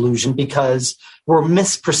the word illusion, because we're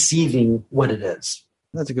misperceiving what it is.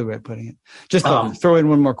 That's a good way of putting it. Just throw in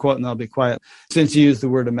one more quote and I'll be quiet. Since you used the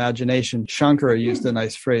word imagination, Shankara used a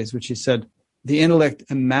nice phrase, which he said, the intellect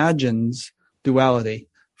imagines duality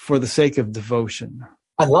for the sake of devotion.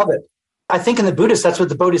 I love it. I think in the Buddhists, that's what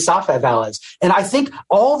the Bodhisattva vow is. And I think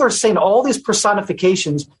all they're saying, all these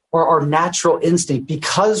personifications are our natural instinct.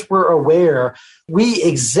 Because we're aware, we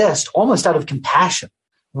exist almost out of compassion.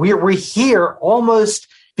 We're here almost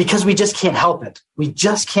because we just can't help it. We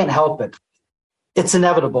just can't help it. It's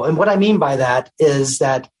inevitable. And what I mean by that is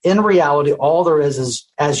that in reality, all there is,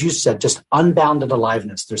 as you said, just unbounded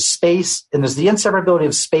aliveness. There's space, and there's the inseparability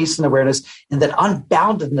of space and awareness, and that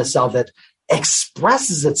unboundedness of it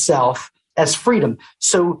expresses itself as freedom.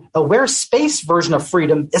 So aware space version of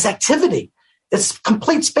freedom is activity. It's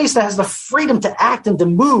complete space that has the freedom to act and to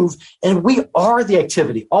move, and we are the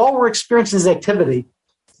activity. All we're experiencing is activity.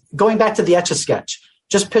 Going back to the Etch-a-Sketch,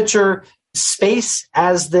 just picture space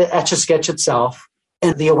as the Etch-a-Sketch itself,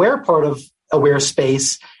 and the aware part of aware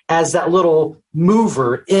space as that little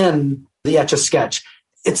mover in the Etch-a-Sketch.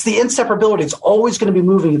 It's the inseparability. It's always going to be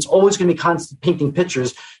moving. It's always going to be constant painting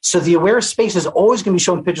pictures. So the aware space is always going to be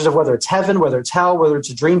showing pictures of whether it's heaven, whether it's hell, whether it's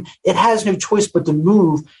a dream. It has no choice but to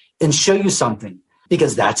move and show you something,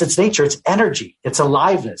 because that's its nature. It's energy. It's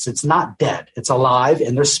aliveness. It's not dead. It's alive,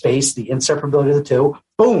 and there's space, the inseparability of the two.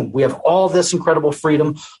 Boom. We have all this incredible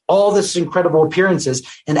freedom, all this incredible appearances.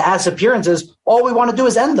 And as appearances, all we want to do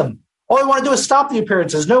is end them. All I want to do is stop the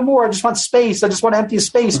appearances. No more. I just want space. I just want empty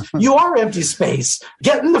space. You are empty space.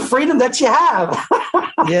 Get in the freedom that you have.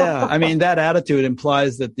 Yeah. I mean, that attitude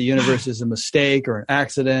implies that the universe is a mistake or an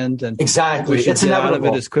accident. And exactly. We should it's get inevitable. out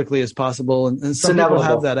of it as quickly as possible. And some people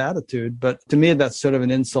have that attitude. But to me, that's sort of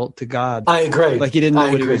an insult to God. I agree. Like he didn't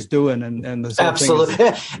know what he was doing. And the absolutely.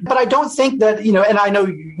 But I don't think that, and I know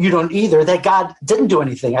you don't either, that God didn't do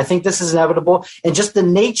anything. I think this is inevitable. And just the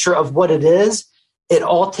nature of what it is, it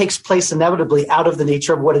all takes place inevitably out of the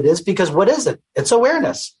nature of what it is, because what is it? It's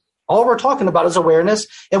awareness. All we're talking about is awareness.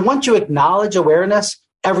 And once you acknowledge awareness,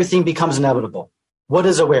 everything becomes inevitable. What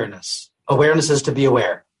is awareness? Awareness is to be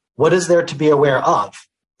aware. What is there to be aware of?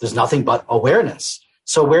 There's nothing but awareness.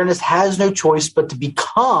 So awareness has no choice but to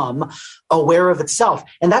become aware of itself.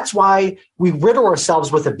 And that's why we riddle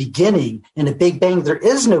ourselves with a beginning. In a Big Bang, there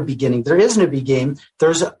is no beginning. There is no beginning.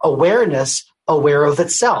 There's awareness aware of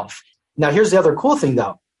itself. Now, here's the other cool thing,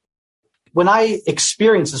 though. When I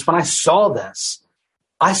experienced this, when I saw this,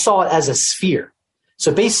 I saw it as a sphere.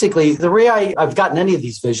 So basically, the way I've gotten any of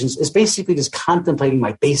these visions is basically just contemplating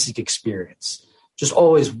my basic experience. Just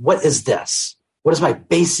always, what is this? What is my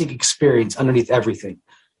basic experience underneath everything?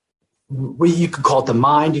 You could call it the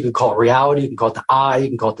mind, you could call it reality, you can call it the I, you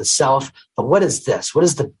can call it the self. But what is this? What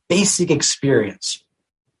is the basic experience?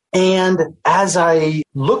 And as I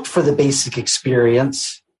looked for the basic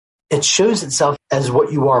experience, it shows itself as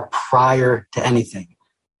what you are prior to anything.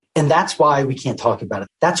 And that's why we can't talk about it.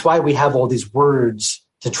 That's why we have all these words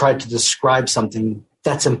to try to describe something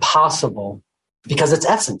that's impossible, because it's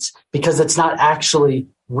essence, because it's not actually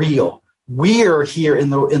real. We're here in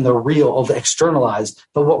the real of the externalized,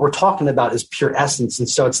 but what we're talking about is pure essence. And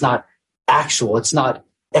so it's not actual. It's not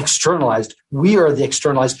externalized. We are the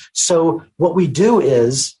externalized. So what we do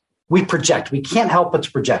is we project. We can't help but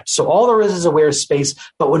to project. So all there is aware space.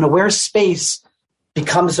 But when aware space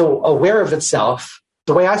becomes aware of itself,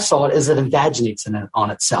 the way I saw it is it invaginates on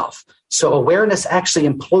itself. So awareness actually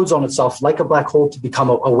implodes on itself like a black hole to become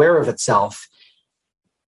aware of itself.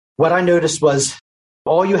 What I noticed was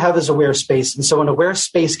all you have is aware space. And so when aware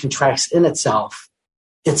space contracts in itself,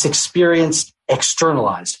 it's experienced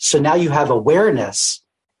externalized. So now you have awareness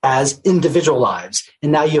as individual lives.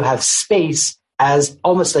 And now you have space as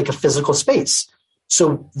almost like a physical space.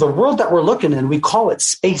 So the world that we're looking in, we call it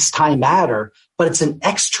space-time matter, but it's an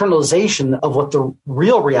externalization of what the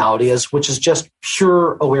real reality is, which is just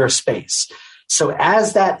pure aware space. So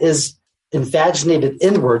as that is invaginated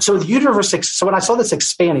inward, so the universe, so when I saw this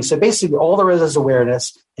expanding, so basically all there is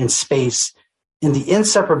awareness and space, and the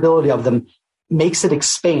inseparability of them makes it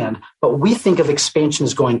expand, but we think of expansion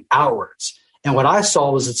as going outwards. And what I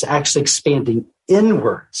saw was it's actually expanding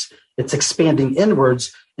inwards. It's expanding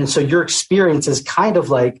inwards. And so your experience is kind of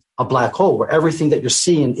like a black hole where everything that you're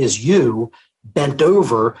seeing is you bent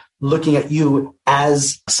over, looking at you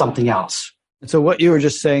as something else. So what you were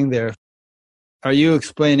just saying there, are you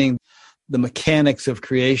explaining the mechanics of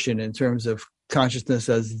creation in terms of consciousness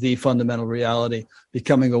as the fundamental reality,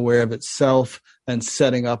 becoming aware of itself and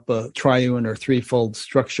setting up a triune or threefold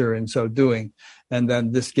structure in so doing, and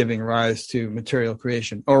then this giving rise to material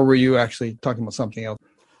creation? Or were you actually talking about something else?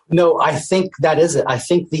 No, I think that is it. I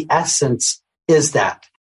think the essence is that.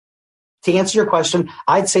 To answer your question,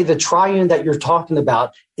 I'd say the triune that you're talking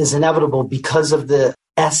about is inevitable because of the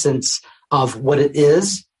essence of what it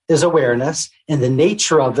is awareness, and the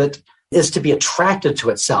nature of it is to be attracted to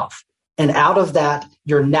itself. And out of that,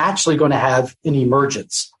 you're naturally going to have an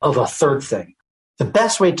emergence of a third thing. The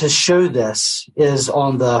best way to show this is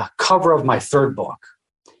on the cover of my third book.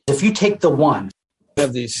 If you take the one, you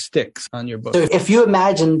have these sticks on your book. So if you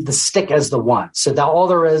imagine the stick as the one, so that all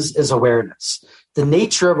there is awareness. The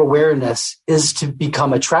nature of awareness is to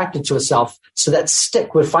become attracted to itself, so that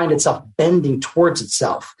stick would find itself bending towards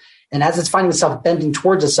itself. And as it's finding itself bending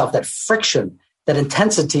towards itself, that friction, that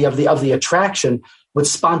intensity of the attraction would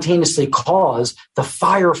spontaneously cause the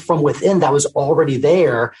fire from within that was already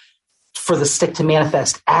there for the stick to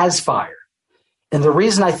manifest as fire. And the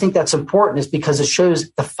reason I think that's important is because it shows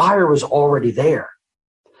the fire was already there.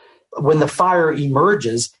 When the fire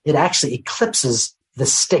emerges, it actually eclipses the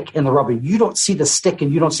stick and the rubbing. You don't see the stick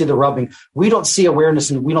and you don't see the rubbing. We don't see awareness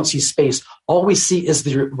and we don't see space. All we see is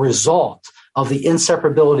the result of the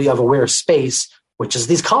inseparability of aware space, which is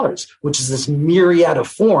these colors, which is this myriad of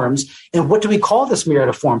forms. And what do we call this myriad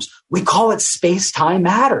of forms? We call it space-time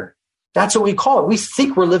matter. That's what we call it. We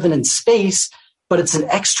think we're living in space, but it's an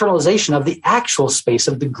externalization of the actual space,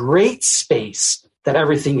 of the great space that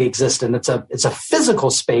everything exists in. It's a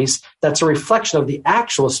physical space that's a reflection of the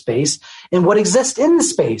actual space and what exists in the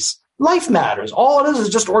space. Life matters. All it is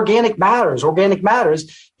just organic matters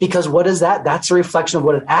because what is that? That's a reflection of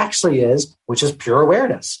what it actually is, which is pure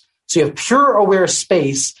awareness. So you have pure aware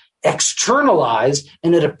space externalized,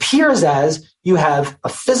 and it appears as you have a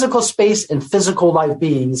physical space and physical live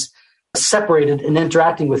beings separated and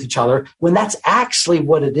interacting with each other, when that's actually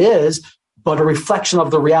what it is, but a reflection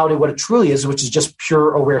of the reality, what it truly is, which is just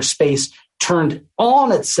pure aware space turned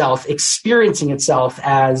on itself, experiencing itself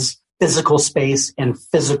as physical space and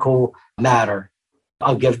physical matter.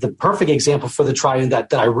 I'll give the perfect example for the triune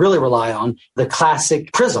that I really rely on, the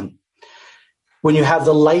classic prism. When you have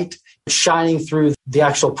the light shining through the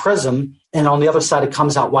actual prism, and on the other side it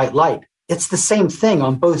comes out white light. It's the same thing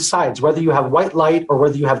on both sides. Whether you have white light or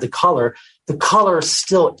whether you have the color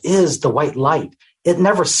still is the white light. It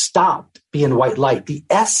never stopped being white light. The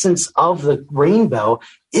essence of the rainbow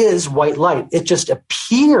is white light. It just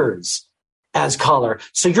appears as color.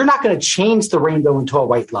 So you're not going to change the rainbow into a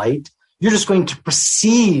white light. You're just going to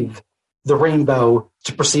perceive the rainbow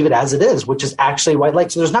to perceive it as it is, which is actually white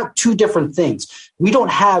light. So there's not two different things. We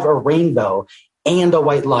don't have a rainbow and a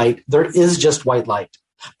white light. There is just white light.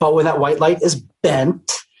 But when that white light is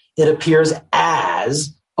bent, it appears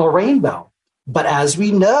as a rainbow. But as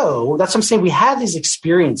we know, that's what I'm saying, we have these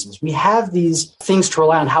experiences. We have these things to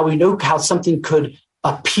rely on, how we know how something could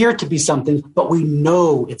appear to be something, but we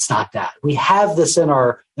know it's not that. We have this in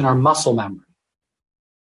our muscle memory.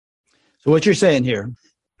 So what you're saying here,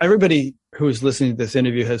 everybody who's listening to this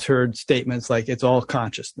interview has heard statements like it's all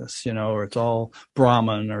consciousness, or it's all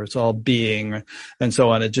Brahman, or it's all being, and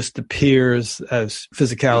so on. It just appears as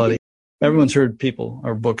physicality. Everyone's heard people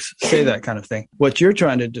or books say that kind of thing. What you're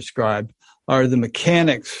trying to describe are the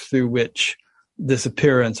mechanics through which this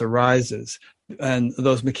appearance arises, and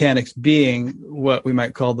those mechanics being what we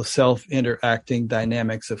might call the self-interacting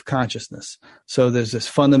dynamics of consciousness. So there's this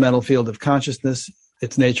fundamental field of consciousness.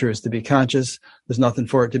 Its nature is to be conscious. There's nothing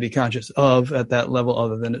for it to be conscious of at that level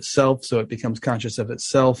other than itself, so it becomes conscious of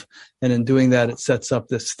itself. And in doing that, it sets up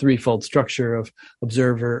this threefold structure of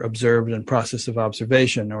observer, observed, and process of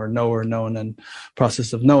observation, or knower, known, and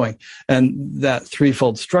process of knowing. And that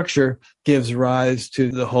threefold structure gives rise to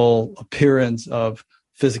the whole appearance of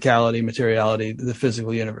physicality, materiality, the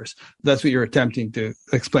physical universe. That's what you're attempting to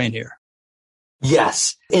explain here.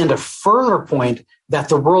 Yes. And a further point that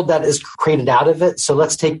the world that is created out of it. So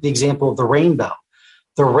let's take the example of the rainbow.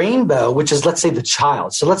 The rainbow, which is, let's say, the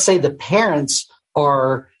child. So let's say the parents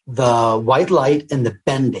are the white light and the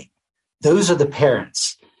bending. Those are the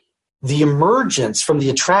parents. The emergence from the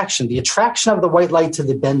attraction of the white light to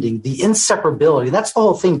the bending, the inseparability, that's the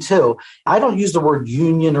whole thing too. I don't use the word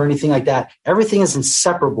union or anything like that. Everything is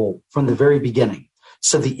inseparable from the very beginning.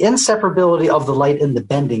 So the inseparability of the light and the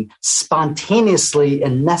bending spontaneously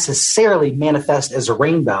and necessarily manifest as a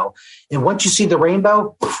rainbow. And once you see the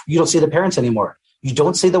rainbow, you don't see the parents anymore. You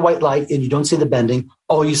don't see the white light and you don't see the bending.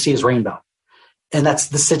 All you see is rainbow. And that's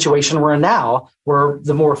the situation we're in now, where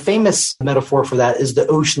the more famous metaphor for that is the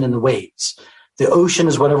ocean and the waves. The ocean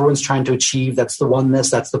is what everyone's trying to achieve. That's the oneness.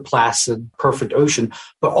 That's the placid, perfect ocean.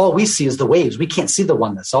 But all we see is the waves. We can't see the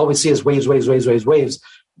oneness. All we see is waves, waves, waves, waves, waves.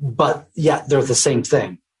 But yet they're the same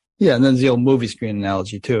thing. Yeah, and then there's the old movie screen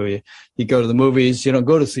analogy too. You go to the movies, you don't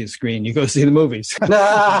go to see the screen, you go see the movies. I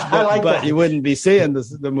like that. But you wouldn't be seeing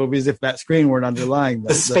the movies if that screen weren't underlying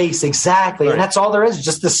the space, exactly. Right. And that's all there is,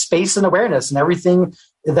 just the space and awareness, and everything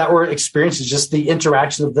that we're experiencing is just the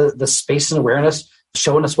interaction of the space and awareness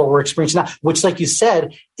showing us what we're experiencing now, which, like you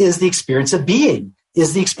said, is the experience of being,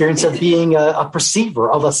 is the experience of being a perceiver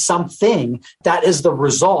of a something that is the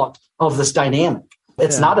result of this dynamic.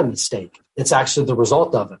 It's not a mistake. It's actually the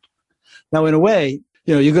result of it. Now, in a way,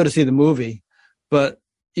 you go to see the movie, but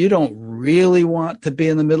you don't really want to be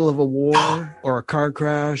in the middle of a war or a car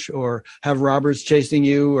crash or have robbers chasing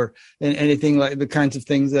you or anything like the kinds of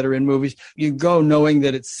things that are in movies. You go knowing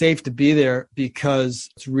that it's safe to be there because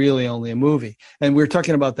it's really only a movie. And we were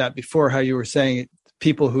talking about that before, how you were saying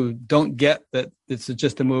people who don't get that it's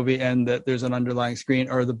just a movie and that there's an underlying screen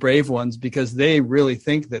are the brave ones, because they really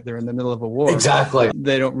think that they're in the middle of a war. Exactly.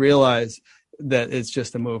 They don't realize that it's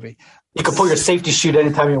just a movie. You can pull your safety chute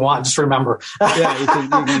anytime you want. Just remember. Yeah, you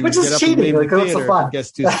can which is cheating. Like, what's the fun? It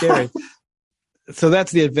gets too scary. So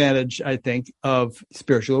that's the advantage, I think, of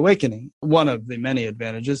spiritual awakening. One of the many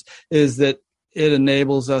advantages is that it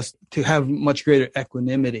enables us to have much greater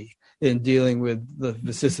equanimity in dealing with the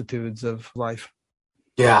vicissitudes of life.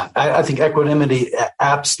 Yeah, I think equanimity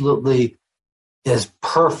absolutely is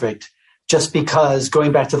perfect, just because,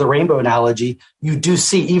 going back to the rainbow analogy, you do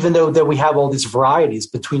see, even though that we have all these varieties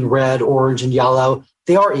between red, orange, and yellow,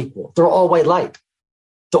 they are equal. They're all white light.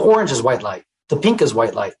 The orange is white light. The pink is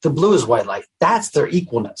white light. The blue is white light. That's their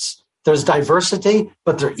equalness. There's diversity,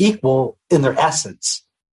 but they're equal in their essence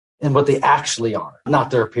and what they actually are,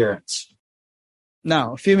 not their appearance.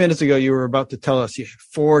 Now, a few minutes ago, you were about to tell us you had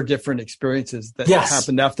 4 different experiences that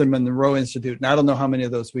happened after the Monroe Institute. And I don't know how many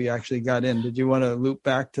of those we actually got in. Did you want to loop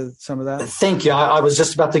back to some of that? Thank you. I was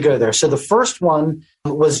just about to go there. So the first one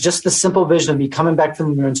was just the simple vision of me coming back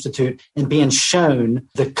from the Monroe Institute and being shown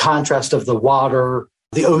the contrast of the water,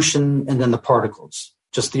 the ocean, and then the particles.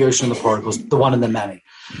 Just the ocean and the particles, the one and the many.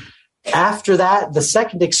 After that, the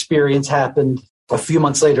second experience happened a few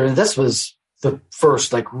months later, and this was the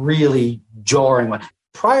first, really jarring one.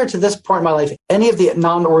 Prior to this point in my life, any of the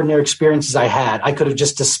non-ordinary experiences I had, I could have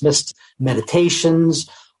just dismissed meditations,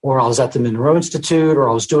 or I was at the Monroe Institute, or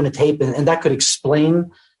I was doing a tape, and that could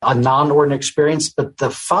explain a non-ordinary experience. But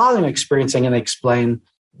the following experience I'm going to explain,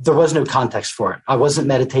 there was no context for it. I wasn't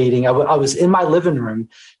meditating. I was in my living room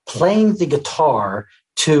playing the guitar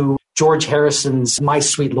to George Harrison's My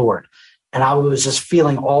Sweet Lord. And I was just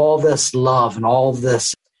feeling all this love and all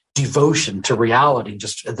this devotion to reality,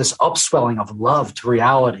 just this upswelling of love to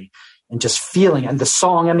reality, and just feeling. And the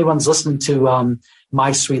song, anyone's listening to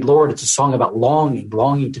My Sweet Lord, it's a song about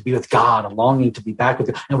longing to be with God and longing to be back with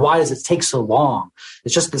God. And why does it take so long?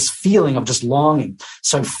 It's just this feeling of just longing.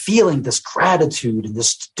 So I'm feeling this gratitude and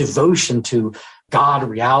this devotion to God,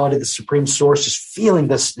 reality, the supreme source, just feeling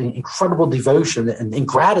this incredible devotion and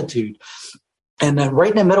gratitude. And then right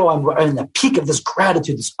in the middle, I'm in the peak of this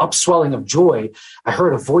gratitude, this upswelling of joy. I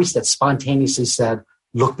heard a voice that spontaneously said,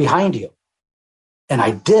 look behind you. And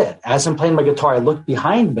I did. As I'm playing my guitar, I looked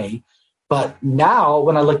behind me. But now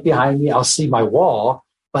when I look behind me, I'll see my wall.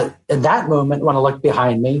 But in that moment, when I looked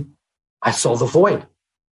behind me, I saw the void.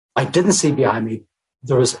 I didn't see behind me.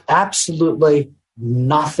 There was absolutely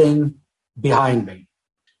nothing behind me.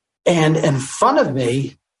 And in front of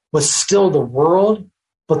me was still the world,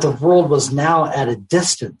 but the world was now at a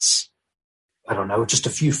distance. I don't know, just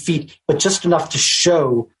a few feet, but just enough to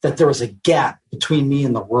show that there was a gap between me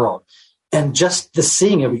and the world. And just the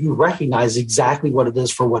seeing of it, you recognize exactly what it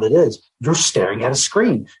is for what it is. You're staring at a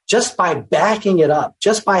screen. Just by backing it up,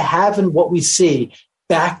 just by having what we see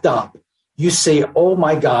backed up, you say, oh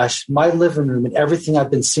my gosh, my living room and everything I've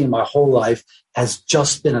been seeing my whole life has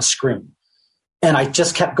just been a screen. And I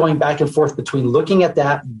just kept going back and forth between looking at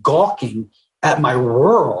that, gawking at my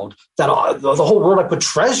world, that the whole world I put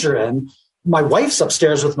treasure in. My wife's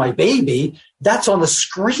upstairs with my baby. That's on the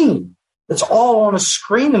screen. It's all on a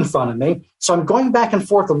screen in front of me. So I'm going back and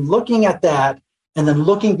forth. I'm looking at that and then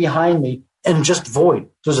looking behind me and just void.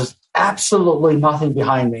 There's just absolutely nothing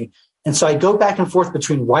behind me. And so I go back and forth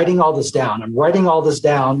between writing all this down. I'm writing all this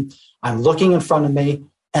down. I'm looking in front of me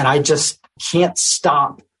and I just can't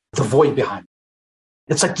stop the void behind me.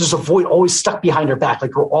 It's like there's a void always stuck behind our back.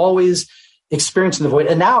 Like we're always experiencing the void.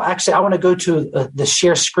 And now actually I want to go to the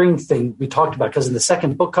share screen thing we talked about, because in the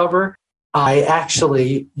second book cover, I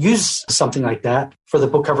actually use something like that for the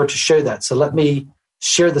book cover to show that. So let me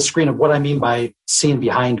share the screen of what I mean by seeing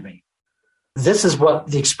behind me. This is what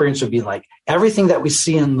the experience would be like. Everything that we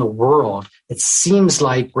see in the world, it seems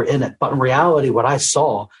like we're in it. But in reality, what I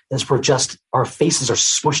saw is our faces are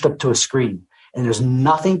smushed up to a screen and there's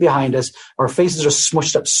nothing behind us. Our faces are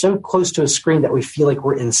smushed up so close to a screen that we feel like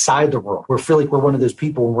we're inside the world. We feel like we're one of those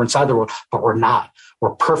people when we're inside the world, but we're not.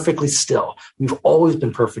 We're perfectly still. We've always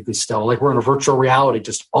been perfectly still. Like we're in a virtual reality,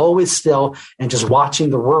 just always still and just watching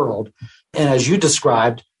the world. And as you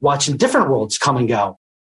described, watching different worlds come and go.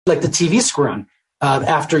 Like the TV screen.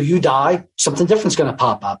 After you die, something different's going to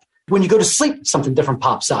pop up. When you go to sleep, something different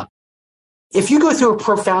pops up. If you go through a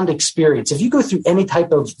profound experience, if you go through any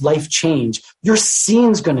type of life change, your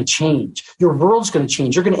scene's going to change. Your world's going to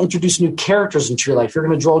change. You're going to introduce new characters into your life. You're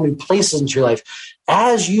going to draw new places into your life.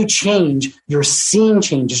 As you change, your scene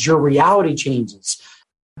changes. Your reality changes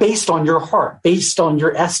based on your heart, based on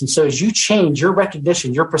your essence. So as you change, your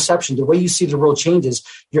recognition, your perception, the way you see the world changes,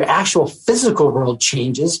 your actual physical world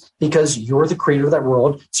changes because you're the creator of that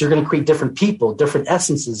world. So you're going to create different people, different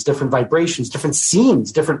essences, different vibrations, different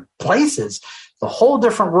scenes, different places, the whole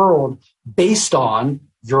different world based on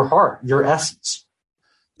your heart, your essence.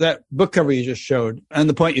 That book cover you just showed and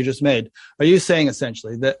the point you just made, are you saying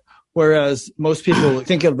essentially that whereas most people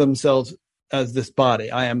think of themselves as this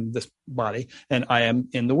body, I am this body and I am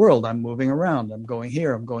in the world, I'm moving around, I'm going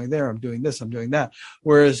here, I'm going there, I'm doing this, I'm doing that.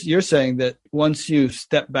 Whereas you're saying that once you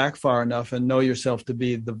step back far enough and know yourself to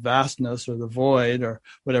be the vastness or the void or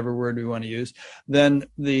whatever word we want to use, then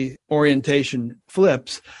the orientation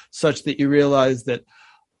flips such that you realize that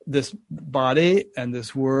this body and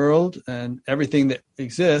this world and everything that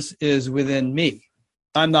exists is within me.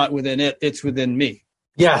 I'm not within it, it's within me.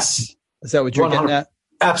 Yes. Is that what you're getting at?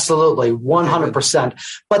 Absolutely, 100%.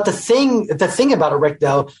 But the thing about it, Rick,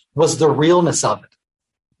 though, was the realness of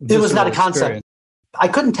it. It was not a concept. I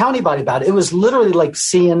couldn't tell anybody about it. It was literally like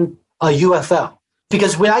seeing a UFO.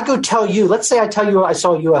 Because when I go tell you, let's say I tell you I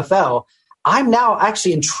saw a UFO, I'm now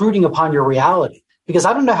actually intruding upon your reality. Because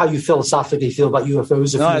I don't know how you philosophically feel about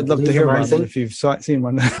UFOs. No, I'd love to hear about it. If you've seen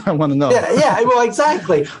one, I want to know. Yeah, well,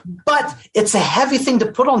 exactly. But it's a heavy thing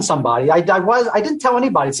to put on somebody. I didn't tell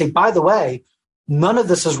anybody. I'd say, by the way, none of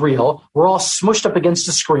this is real. We're all smushed up against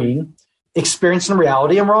a screen, experiencing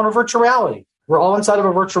reality, and we're on a virtual reality. We're all inside of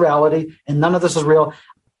a virtual reality, and none of this is real.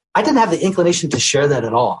 I didn't have the inclination to share that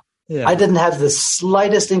at all. Yeah. I didn't have the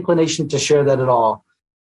slightest inclination to share that at all.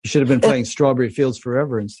 You should have been playing Strawberry Fields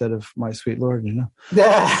Forever instead of My Sweet Lord, you know?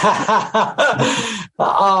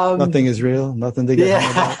 Nothing is real, nothing to get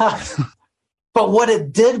hung about. But what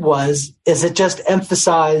it did is it just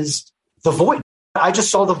emphasized the void. I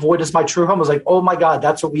just saw the void as my true home. I was like, oh my God,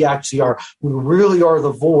 that's what we actually are. We really are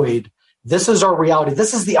the void. This is our reality.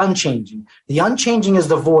 This is the unchanging. The unchanging is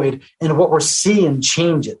the void, and what we're seeing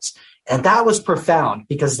changes. And that was profound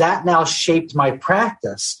because that now shaped my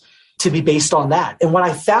practice to be based on that. And what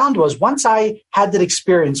I found was once I had that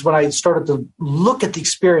experience, when I started to look at the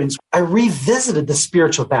experience, I revisited the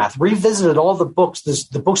spiritual path, revisited all the books,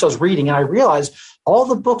 the books I was reading, and I realized all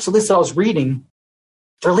the books, at least that I was reading,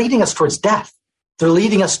 they're leading us towards death. they're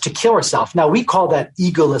leading us to kill ourselves. Now, we call that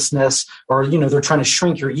egolessness, or, they're trying to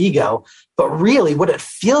shrink your ego. But really what it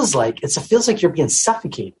feels like, it feels like you're being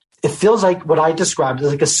suffocated. It feels like what I described as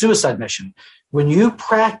like a suicide mission. When you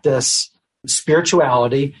practice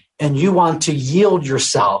spirituality and you want to yield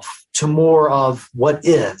yourself to more of what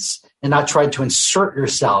is and not try to insert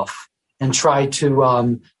yourself and try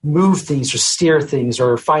to move things or steer things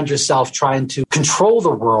or find yourself trying to control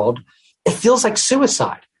the world, it feels like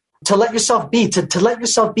suicide. To let yourself be, to let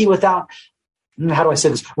yourself be without, how do I say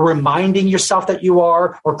this, reminding yourself that you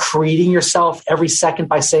are, or creating yourself every second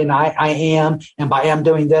by saying, I am, and by am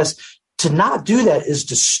doing this. To not do that is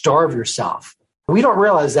to starve yourself. We don't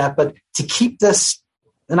realize that, but to keep this,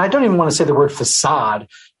 and I don't even want to say the word facade,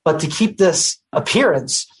 but to keep this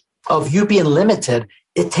appearance of you being limited,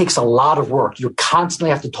 it takes a lot of work. You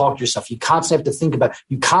constantly have to talk to yourself. You constantly have to think about it.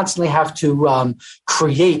 You constantly have to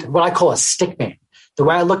create what I call a stick man. The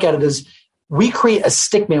way I look at it is we create a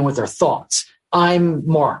stick man with our thoughts. I'm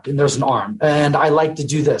Mark, and there's an arm, and I like to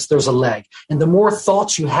do this. There's a leg. And the more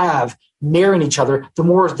thoughts you have marrying each other, the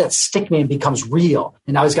more that stick man becomes real.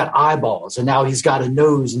 And now he's got eyeballs, and now he's got a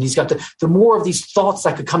nose, and he's got the more of these thoughts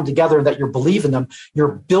that could come together and that you're believing them, you're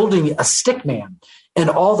building a stick man. And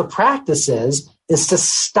all the practice is to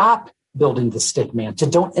stop building the stick man, to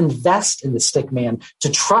don't invest in the stick man,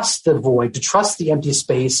 to trust the void, to trust the empty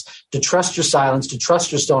space, to trust your silence, to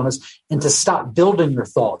trust your stillness, and to stop building your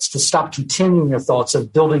thoughts, to stop continuing your thoughts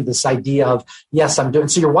of building this idea of, yes, I'm doing.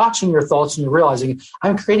 So you're watching your thoughts and you're realizing,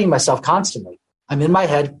 I'm creating myself constantly. I'm in my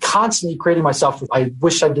head, constantly creating myself. I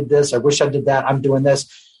wish I did this. I wish I did that. I'm doing this.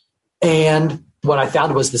 And what I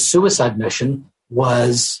found was the suicide mission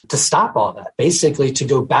was to stop all that, basically to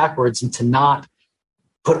go backwards and to not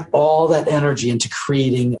put all that energy into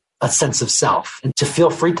creating a sense of self, and to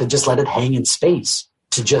feel free to just let it hang in space,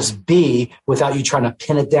 to just be without you trying to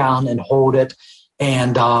pin it down and hold it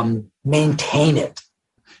and maintain it.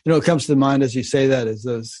 What comes to mind as you say that is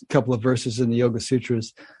those couple of verses in the Yoga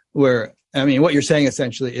Sutras where, what you're saying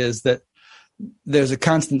essentially is that there's a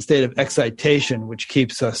constant state of excitation which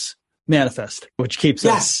keeps us manifest, which keeps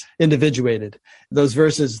us individuated. Those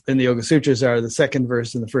verses in the Yoga Sutras are, the second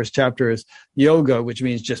verse in the first chapter is yoga, which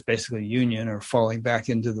means just basically union or falling back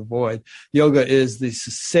into the void. Yoga is the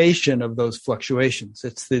cessation of those fluctuations.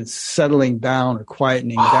 It's the settling down or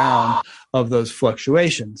quietening down of those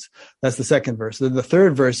fluctuations. That's the second verse. The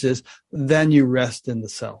third verse is, then you rest in the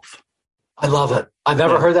self. I love it. I've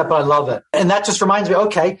never heard that, but I love it. And that just reminds me,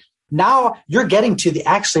 okay, now you're getting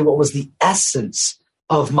to what was the essence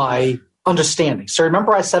of my understanding. So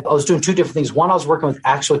remember I said I was doing two different things. One, I was working with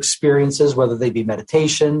actual experiences, whether they be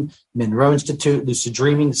meditation, Monroe Institute, lucid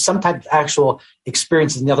dreaming, some type of actual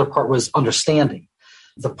experiences. And the other part was understanding.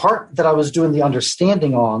 The part that I was doing the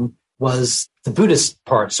understanding on was the Buddhist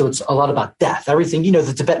part. So it's a lot about death, everything,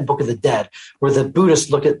 the Tibetan Book of the Dead, where the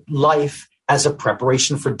Buddhists look at life as a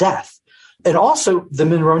preparation for death. And also the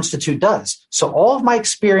Monroe Institute does. So all of my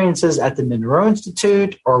experiences at the Monroe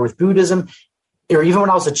Institute or with Buddhism, or even when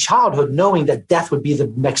I was a childhood, knowing that death would be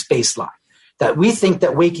the next baseline, that we think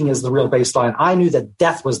that waking is the real baseline. I knew that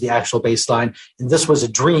death was the actual baseline, and this was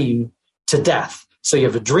a dream to death. So you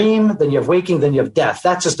have a dream, then you have waking, then you have death.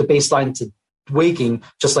 That's just a baseline to waking,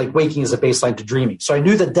 just like waking is a baseline to dreaming. So I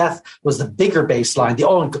knew that death was the bigger baseline,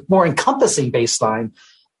 the more encompassing baseline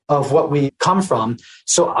of what we come from.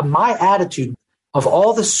 So my attitude of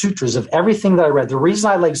all the sutras, of everything that I read, the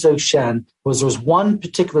reason I like Dzogchen was there was one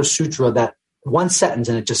particular sutra, that one sentence,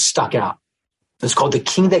 and it just stuck out. It's called The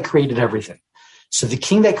King That Created Everything. So the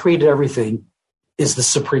King that created everything is the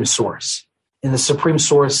supreme source, and the supreme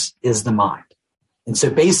source is the mind. And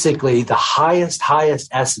so basically the highest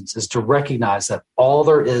essence is to recognize that all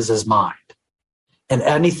there is mind, and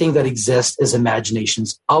anything that exists is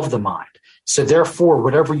imaginations of the mind. So therefore,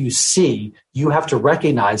 whatever you see, you have to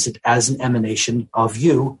recognize it as an emanation of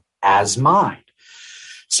you as mind.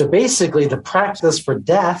 So basically the practice for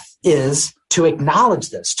death is to acknowledge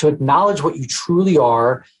this, to acknowledge what you truly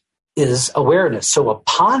are is awareness. So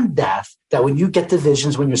upon death, that when you get the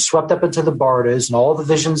visions, when you're swept up into the bardas and all the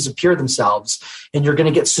visions appear themselves, and you're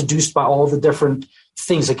going to get seduced by all the different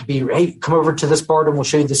things that could be, hey, come over to this barda and we'll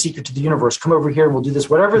show you the secret to the universe. Come over here and we'll do this,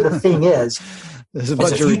 whatever the thing is. There's a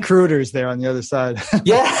bunch of recruiters there on the other side.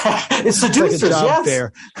 Yeah, it's seducers, like yes.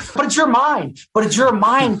 Fair. But it's your mind. But it's your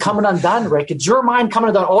mind coming undone, Rick. It's your mind coming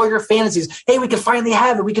undone, all your fantasies. Hey, we can finally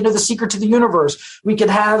have it. We can know the secret to the universe. We can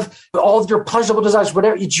have all of your pleasurable desires,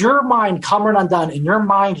 whatever. It's your mind coming undone, and your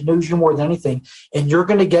mind knows you more than anything. And you're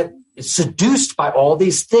going to get seduced by all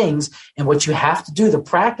these things. And what you have to do, the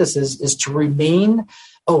practice is to remain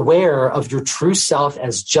aware of your true self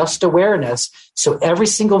as just awareness. So every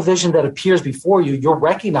single vision that appears before you, you'll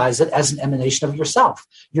recognize it as an emanation of yourself.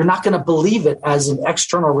 You're not going to believe it as an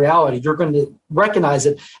external reality. You're going to recognize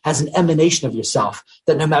it as an emanation of yourself,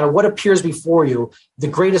 that no matter what appears before you, the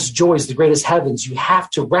greatest joys, the greatest heavens, you have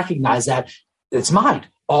to recognize that it's mind.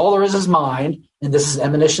 All there is mind, and this is an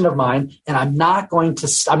emanation of mind, and I'm not going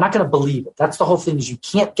to believe it. That's the whole thing, is you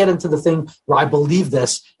can't get into the thing where I believe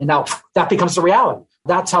this, and now that becomes the reality.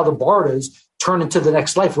 That's how the Bardas turn into the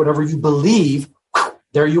next life. Whatever you believe,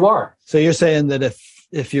 there you are. So you're saying that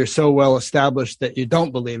if you're so well established that you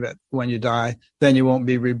don't believe it when you die, then you won't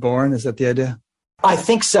be reborn? Is that the idea? I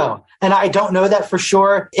think so. And I don't know that for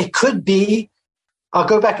sure. It could be. I'll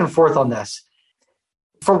go back and forth on this.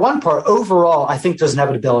 For one part, overall, I think there's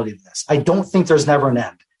inevitability to this. I don't think there's never an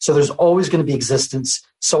end. So there's always going to be existence.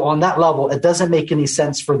 So on that level, it doesn't make any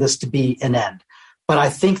sense for this to be an end. But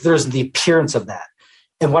I think there's the appearance of that.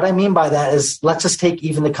 And what I mean by that is, let's just take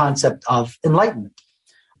even the concept of enlightenment.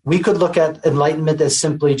 We could look at enlightenment as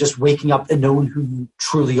simply just waking up and knowing who you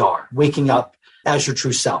truly are, waking up as your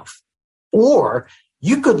true self. Or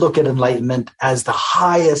you could look at enlightenment as the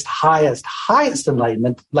highest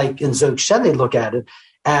enlightenment, like in Dzogchen, they look at it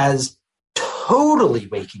as totally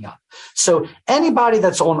waking up. So anybody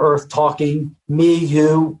that's on earth talking, me,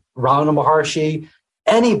 you, Ramana Maharshi,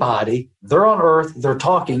 anybody, they're on earth, they're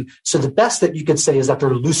talking. So the best that you could say is that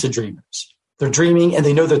they're lucid dreamers. They're dreaming and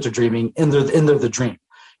they know that they're dreaming and they're the dream.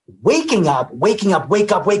 Waking up, wake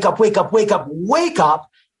up.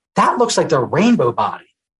 That looks like their rainbow body.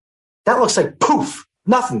 That looks like poof,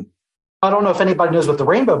 nothing. I don't know if anybody knows what the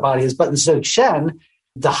rainbow body is, but in Dzogchen,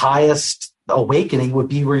 the highest awakening would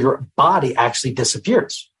be where your body actually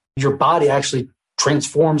disappears. Your body actually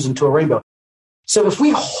transforms into a rainbow. So if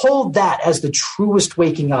we hold that as the truest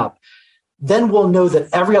waking up, then we'll know that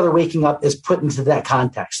every other waking up is put into that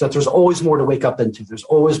context, that there's always more to wake up into. There's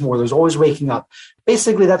always more. There's always waking up.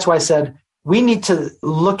 Basically, that's why I said we need to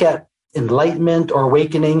look at enlightenment or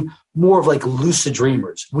awakening more of like lucid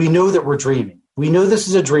dreamers. We know that we're dreaming. We know this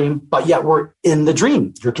is a dream, but yet we're in the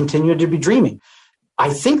dream. You're continuing to be dreaming.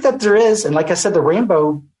 I think that there is, and like I said, the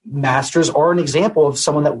rainbow masters are an example of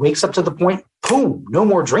someone that wakes up to the point, boom, no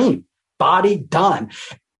more dream. Body done.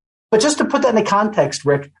 But just to put that in context,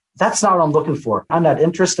 Rick, that's not what I'm looking for. I'm not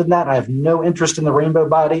interested in that. I have no interest in the rainbow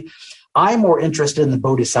body. I'm more interested in the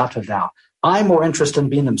Bodhisattva vow. I'm more interested in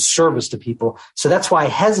being of service to people. So that's why I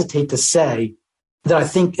hesitate to say that I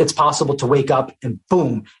think it's possible to wake up and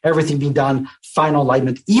boom, everything be done, final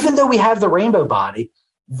enlightenment. Even though we have the rainbow body,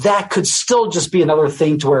 that could still just be another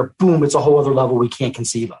thing to where boom, it's a whole other level we can't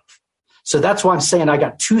conceive of. So that's why I'm saying I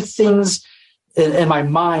got two things in my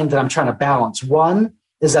mind that I'm trying to balance. One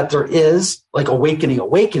is that there is like awakening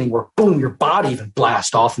where boom, your body even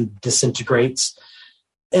blasts off and disintegrates.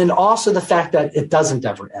 And also the fact that it doesn't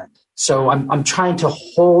ever end. So I'm trying to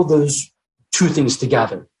hold those two things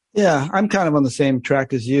together. Yeah, I'm kind of on the same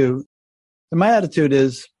track as you. And my attitude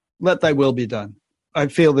is, let thy will be done. I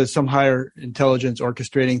feel there's some higher intelligence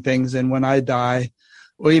orchestrating things. And when I die,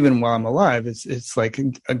 or even while I'm alive, it's like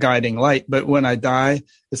a guiding light. But when I die,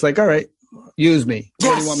 it's like, all right, use me. Yes.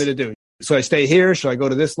 What do you want me to do? So I stay here? Should I go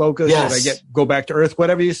to this locus? Yes. Should I go back to Earth?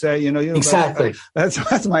 Whatever you say, exactly.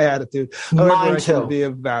 That's my attitude. Mine too. I can be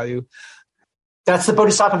of value. That's the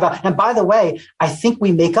Bodhisattva vow. And by the way, I think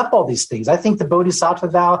we make up all these things. I think the Bodhisattva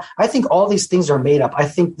vow, I think all these things are made up. I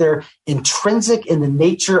think they're intrinsic in the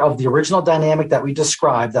nature of the original dynamic that we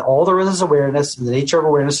described, that all there is awareness, and the nature of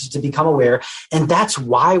awareness is to become aware. And that's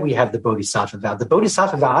why we have the Bodhisattva vow. The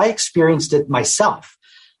Bodhisattva vow, I experienced it myself.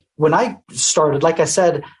 When I started, like I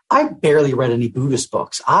said, I barely read any Buddhist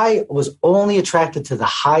books. I was only attracted to the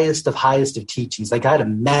highest of teachings. Like I had a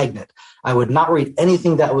magnet. I would not read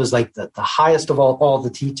anything that was like the highest of all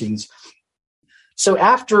the teachings. So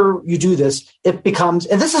after you do this, it becomes,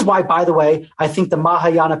 and this is why, by the way, I think the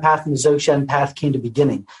Mahayana path and the Dzogchen path came to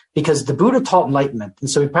beginning, because the Buddha taught enlightenment. And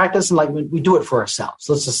so we practice enlightenment. We do it for ourselves.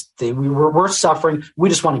 Let's just say we're suffering. We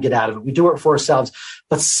just want to get out of it. We do it for ourselves.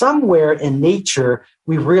 But somewhere in nature,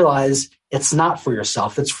 we realize it's not for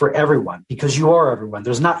yourself. It's for everyone, because you are everyone.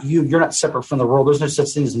 There's not you. You're not separate from the world. There's no such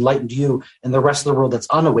thing as enlightened you and the rest of the world that's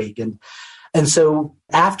unawakened. And so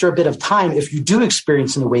after a bit of time, if you do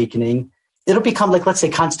experience an awakening, it'll become like, let's say,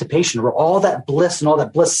 constipation, where all that bliss and all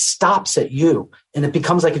that bliss stops at you. And it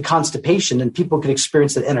becomes like a constipation, and people can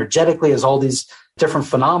experience it energetically as all these different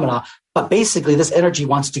phenomena. But basically, this energy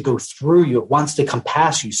wants to go through you. It wants to come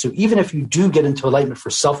past you. So even if you do get into enlightenment for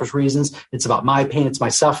selfish reasons, it's about my pain, it's my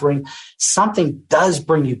suffering, something does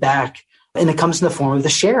bring you back, and it comes in the form of the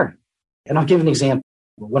sharing. And I'll give an example.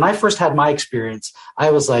 When I first had my experience,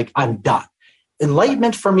 I was like, I'm done.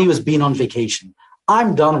 Enlightenment for me was being on vacation.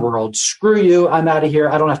 I'm done, world. Screw you. I'm out of here.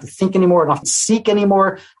 I don't have to think anymore. I don't have to seek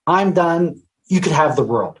anymore. I'm done. You could have the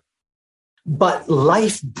world. But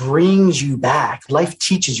life brings you back. Life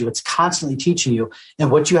teaches you. It's constantly teaching you. And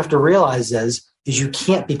what you have to realize is you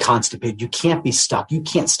can't be constipated. You can't be stuck. You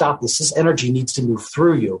can't stop this. This energy needs to move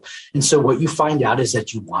through you. And so what you find out is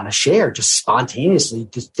that you want to share. Just spontaneously,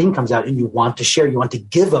 this thing comes out and you want to share. You want to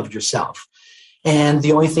give of yourself. And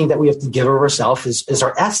the only thing that we have to give of ourselves is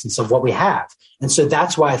our essence of what we have. And so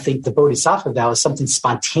that's why I think the Bodhisattva vow is something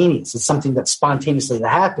spontaneous. It's something that spontaneously that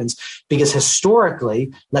happens, because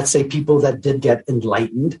historically, let's say people that did get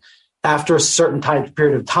enlightened, after a certain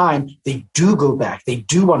period of time, they do go back. They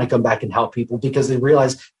do want to come back and help people because they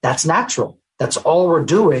realize that's natural. That's all we're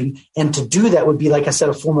doing. And to do that would be, like I said,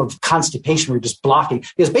 a form of constipation where you're just blocking.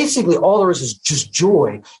 Because basically all there is just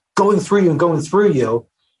joy going through you and going through you.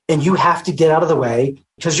 And you have to get out of the way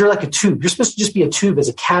because you're like a tube. You're supposed to just be a tube as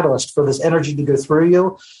a catalyst for this energy to go through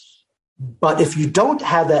you. But if you don't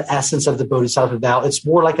have that essence of the Bodhisattva vow, it's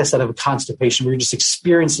more, like I said, of a constipation where you're just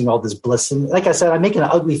experiencing all this bliss. And like I said, I'm making an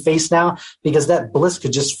ugly face now because that bliss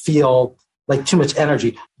could just feel like too much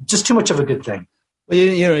energy, just too much of a good thing. Well,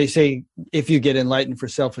 you say if you get enlightened for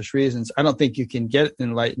selfish reasons, I don't think you can get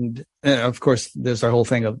enlightened. Of course, there's a whole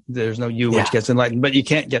thing of there's no you which gets enlightened, but you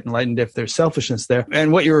can't get enlightened if there's selfishness there.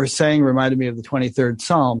 And what you were saying reminded me of the 23rd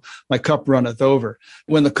Psalm, my cup runneth over.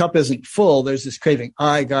 When the cup isn't full, there's this craving,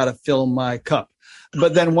 I got to fill my cup.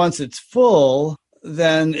 But then once it's full,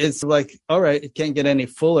 then it's like, all right, it can't get any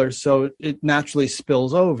fuller. So it naturally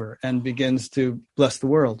spills over and begins to bless the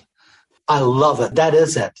world. I love it. That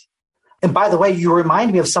is it. And by the way, you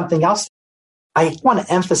remind me of something else. I want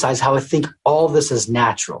to emphasize how I think all this is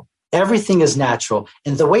natural. Everything is natural.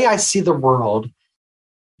 And the way I see the world,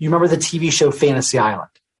 you remember the TV show Fantasy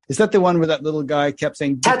Island? Is that the one where that little guy kept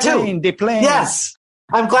saying, tattoo? Deplane? Yes.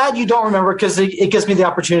 I'm glad you don't remember because it gives me the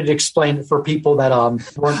opportunity to explain it for people that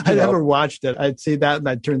weren't. I never watched it. I'd see that and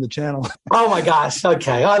I'd turn the channel. Oh my gosh.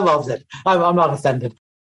 Okay. I loved it. I'm not offended.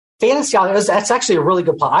 Fantasy Island, that's actually a really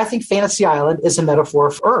good plot. I think Fantasy Island is a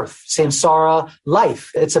metaphor for Earth, samsara,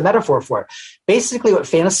 life. It's a metaphor for it. Basically, what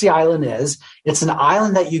Fantasy Island is, it's an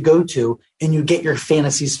island that you go to and you get your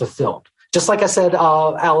fantasies fulfilled. Just like I said,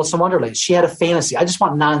 Alice in Wonderland, she had a fantasy. I just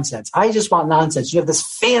want nonsense. I just want nonsense. You have this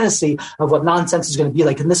fantasy of what nonsense is going to be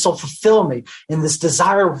like, and this will fulfill me, and this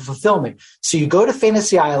desire will fulfill me. So you go to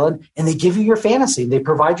Fantasy Island, and they give you your fantasy. They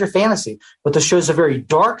provide your fantasy. But the show's a very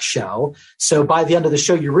dark show. So by the end of the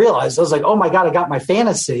show, you realize, I was like, oh my God, I got my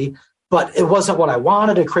fantasy, but it wasn't what I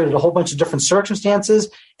wanted. It created a whole bunch of different circumstances.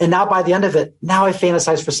 And now by the end of it, now I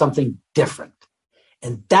fantasize for something different.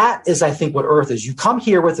 And that is, I think, what Earth is. You come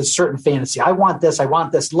here with a certain fantasy. I want this. I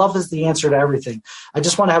want this. Love is the answer to everything. I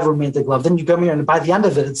just want to have romantic love. Then you come here, and by the end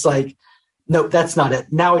of it, it's like, no, that's not it.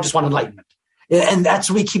 Now I just want enlightenment. And that's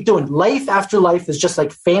what we keep doing. Life after life is just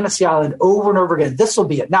like Fantasy Island over and over again. This will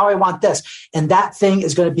be it. Now I want this. And that thing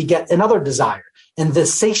is going to beget another desire. And the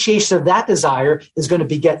satiation of that desire is going to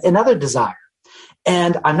beget another desire.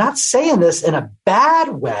 And I'm not saying this in a bad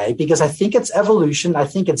way because I think it's evolution. I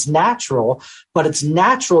think it's natural, but it's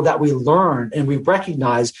natural that we learn and we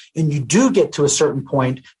recognize, and you do get to a certain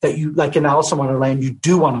point that you, like in Alice in Wonderland, you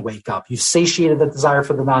do want to wake up. You've satiated the desire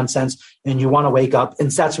for the nonsense and you want to wake up.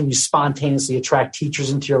 And that's when you spontaneously attract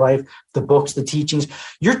teachers into your life, the books, the teachings.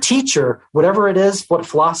 Your teacher, whatever it is, what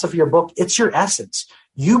philosophy or book, it's your essence.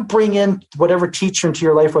 You bring in whatever teacher into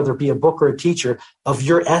your life, whether it be a book or a teacher, of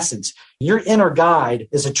your essence. Your inner guide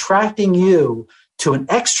is attracting you to an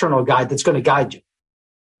external guide that's going to guide you.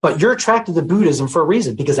 But you're attracted to Buddhism for a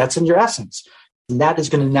reason, because that's in your essence. And that is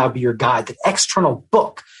going to now be your guide. The external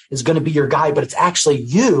book is going to be your guide, but it's actually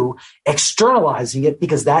you externalizing it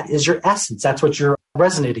because that is your essence. That's what you're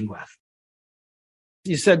resonating with.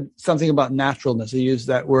 You said something about naturalness. You used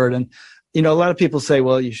that word. And a lot of people say,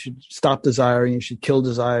 well, you should stop desiring, you should kill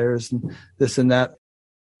desires and this and that.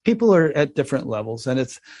 People are at different levels. And I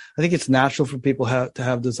think it's natural for people to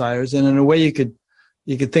have desires. And in a way, you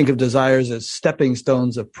could think of desires as stepping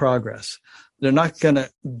stones of progress. They're not going to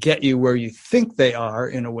get you where you think they are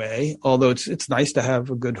in a way, although it's nice to have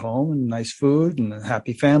a good home and nice food and a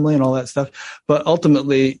happy family and all that stuff. But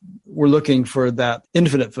ultimately, we're looking for that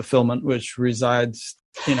infinite fulfillment, which resides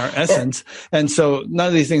in our essence. And so none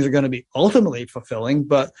of these things are going to be ultimately fulfilling.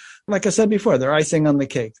 But like I said before, they're icing on the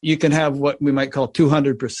cake. You can have what we might call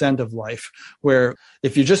 200% of life, where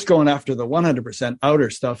if you're just going after the 100% outer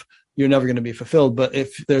stuff, you're never going to be fulfilled. But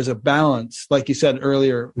if there's a balance, like you said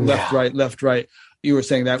earlier, left, right, you were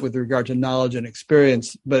saying that with regard to knowledge and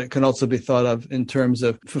experience, but it can also be thought of in terms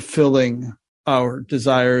of fulfilling our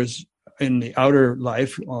desires in the outer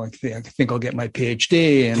life, well, I think I'll get my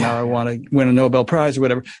PhD and now I want to win a Nobel Prize or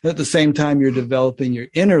whatever. And at the same time, you're developing your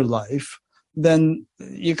inner life, then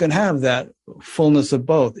you can have that fullness of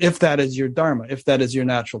both, if that is your dharma, if that is your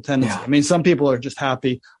natural tendency. I mean, some people are just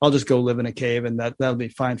happy, I'll just go live in a cave and that'll be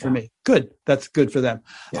fine for me. Good. That's good for them.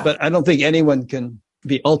 But I don't think anyone can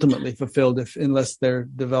be ultimately fulfilled unless they're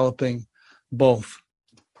developing both.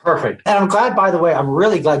 Perfect. And I'm glad, by the way, I'm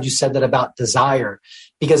really glad you said that about desire,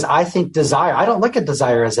 because I think desire, I don't look at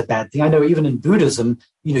desire as a bad thing. I know even in Buddhism,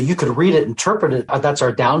 you could read it, interpret it, that's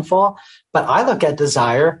our downfall. But I look at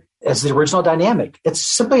desire as the original dynamic. It's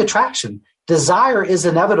simply attraction. Desire is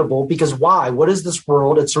inevitable because why? What is this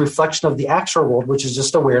world? It's a reflection of the actual world, which is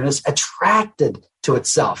just awareness attracted to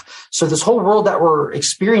itself. So this whole world that we're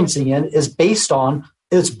experiencing in is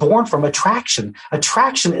it's born from attraction.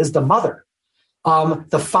 Attraction is the mother.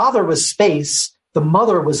 The father was space. The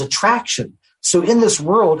mother was attraction. So in this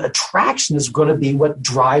world, attraction is going to be what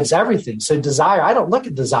drives everything. So desire, I don't look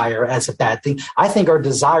at desire as a bad thing. I think our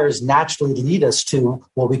desires naturally lead us to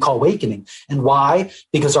what we call awakening. And why?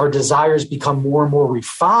 Because our desires become more and more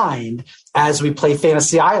refined as we play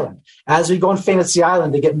Fantasy Island. As we go on Fantasy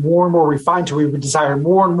Island, they get more and more refined to where we desire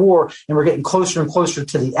more and more, and we're getting closer and closer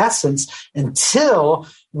to the essence until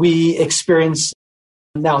we experience.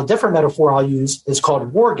 Now, a different metaphor I'll use is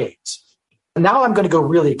called war games. Now I'm going to go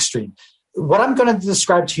really extreme. What I'm going to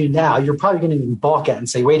describe to you now, you're probably going to balk at and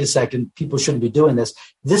say, wait a second, people shouldn't be doing this.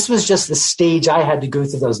 This was just the stage I had to go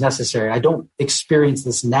through that was necessary. I don't experience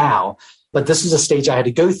this now, but this is a stage I had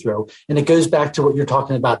to go through. And it goes back to what you're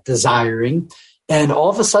talking about, desiring. And all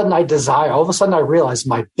of a sudden I realized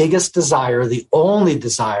my biggest desire, the only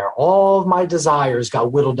desire, all of my desires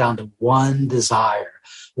got whittled down to one desire,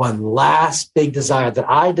 one last big desire that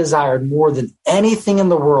I desired more than anything in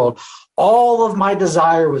the world. All of my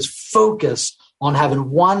desire was focused on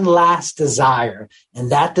having one last desire,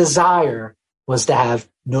 and that desire was to have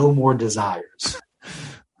no more desires.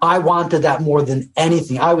 I wanted that more than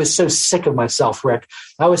anything. I was so sick of myself, Rick.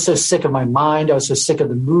 I was so sick of my mind. I was so sick of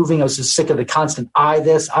the moving. I was so sick of the constant I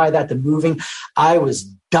this, I that, the moving. I was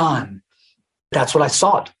done. That's what I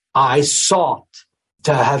sought. I sought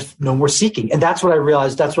to have no more seeking. And that's what I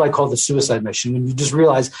realized. That's what I call the suicide mission. When you just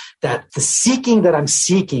realize that the seeking that I'm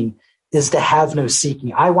seeking is to have no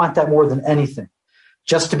seeking. I want that more than anything,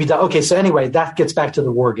 just to be done. Okay, so anyway, that gets back to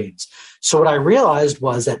the war games. So what I realized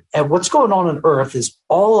was that what's going on Earth is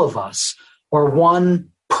all of us are one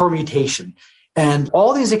permutation. And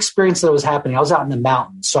all these experiences that was happening, I was out in the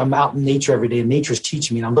mountains. So I'm out in nature every day, and nature's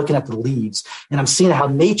teaching me, and I'm looking at the leaves, and I'm seeing how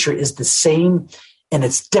nature is the same and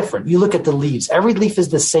it's different. You look at the leaves, every leaf is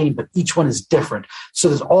the same, but each one is different. So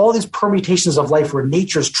there's all these permutations of life where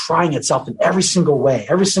nature's trying itself in every single way,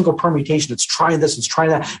 every single permutation. It's trying this, it's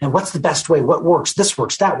trying that. And what's the best way? What works? This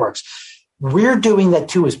works, that works. We're doing that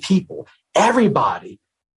too as people. Everybody,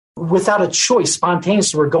 without a choice,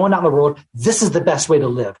 spontaneously, we're going out in the world. This is the best way to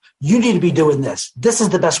live. You need to be doing this. This is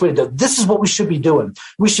the best way to do it. This is what we should be doing.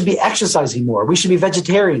 We should be exercising more. We should be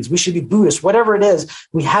vegetarians. We should be Buddhists, whatever it is.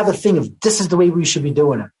 We have a thing of this is the way we should be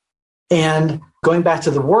doing it. And going back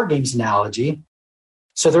to the war games analogy,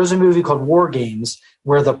 so there's a movie called War Games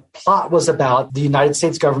where the plot was about the United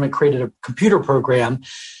States government created a computer program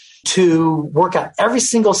to work out every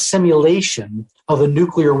single simulation of a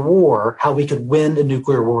nuclear war, how we could win a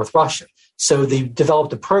nuclear war with Russia. So they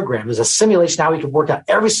developed a program. It was a simulation how we could work out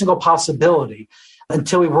every single possibility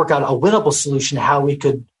until we work out a winnable solution, how we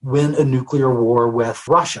could win a nuclear war with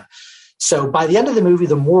Russia. So by the end of the movie,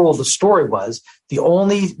 the moral of the story was the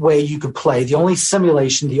only way you could play, the only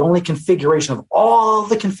simulation, the only configuration of all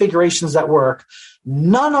the configurations that work,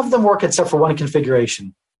 none of them work except for one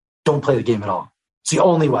configuration. Don't play the game at all. It's the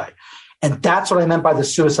only way. And that's what I meant by the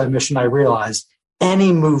suicide mission. I realized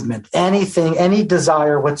any movement, anything, any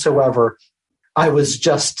desire whatsoever, I was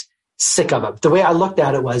just sick of it. The way I looked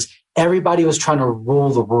at it was everybody was trying to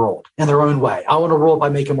rule the world in their own way. I want to rule it by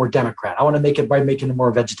making it more Democrat. I want to make it by making it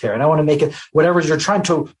more vegetarian. I want to make it whatever you're trying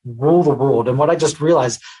to rule the world. And what I just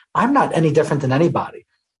realized, I'm not any different than anybody.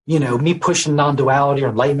 Me pushing non-duality or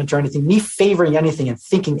enlightenment or anything, me favoring anything and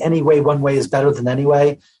thinking any way one way is better than any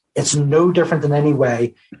way. It's no different than any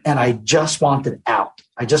way. And I just wanted out.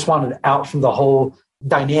 I just wanted out from the whole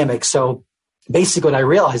dynamic. So basically what I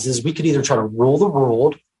realized is we could either try to rule the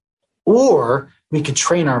world or we could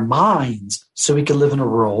train our minds so we could live in a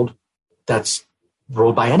world that's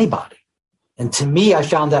ruled by anybody. And to me, I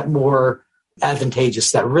found that more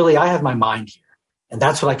advantageous, that really I have my mind here and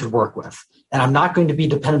that's what I could work with. And I'm not going to be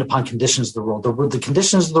dependent upon conditions of the world. The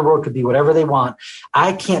conditions of the world could be whatever they want.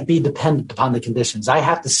 I can't be dependent upon the conditions. I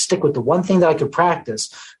have to stick with the one thing that I could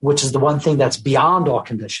practice, which is the one thing that's beyond all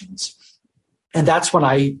conditions. And that's when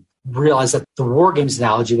I realized that the war games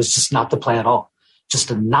analogy was just not the play at all.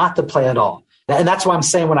 Just not the play at all. And that's why I'm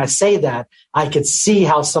saying when I say that, I could see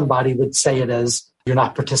how somebody would say it as you're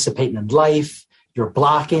not participating in life, you're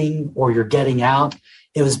blocking, or you're getting out.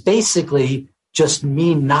 It was basically just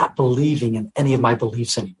me not believing in any of my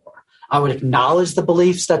beliefs anymore. I would acknowledge the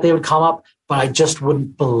beliefs that they would come up, but I just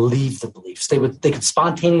wouldn't believe the beliefs. They could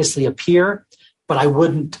spontaneously appear, but I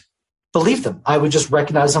wouldn't believe them. I would just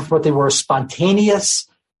recognize them for what they were, spontaneous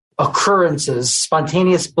occurrences,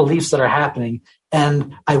 spontaneous beliefs that are happening,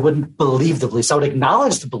 and I wouldn't believe the beliefs. I would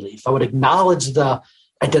acknowledge the belief. I would acknowledge the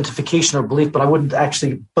identification or belief, but I wouldn't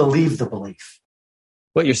actually believe the belief.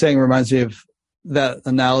 What you're saying reminds me of that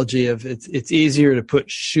analogy of it's easier to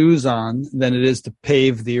put shoes on than it is to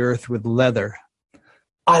pave the earth with leather.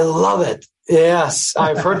 I love it. Yes,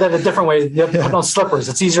 I've heard that a different way. You put on slippers.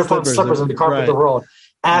 It's easier to put on slippers than the carpet of the world.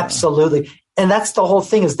 Absolutely. And that's the whole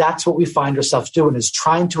thing, is that's what we find ourselves doing, is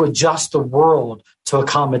trying to adjust the world to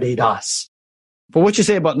accommodate us. But what you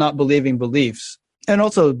say about not believing beliefs and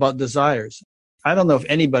also about desires, I don't know if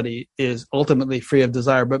anybody is ultimately free of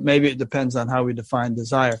desire, but maybe it depends on how we define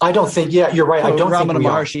desire. I don't think, you're right. I don't think we are. Ramana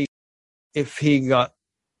Maharshi, if he got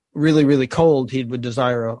really, really cold, he would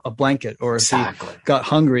desire a blanket. Or if he got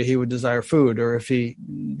hungry, he would desire food. Or if he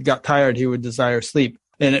got tired, he would desire sleep.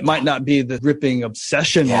 And it might not be the gripping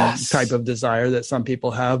obsession type of desire that some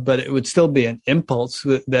people have, but it would still be an impulse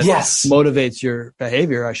that motivates your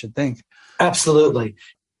behavior, I should think. Absolutely.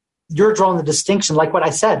 You're drawing the distinction, like what I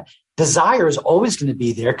said. Desire is always going to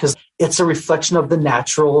be there because it's a reflection of the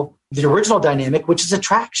original dynamic, which is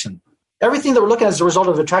attraction. Everything that we're looking at is a result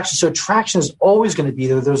of attraction. So attraction is always going to be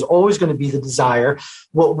there. There's always going to be the desire.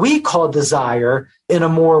 What we call desire in a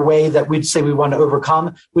more way that we'd say we want to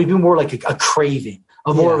overcome would be more like a craving,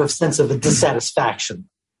 more of a sense of a dissatisfaction.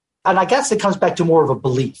 And I guess it comes back to more of a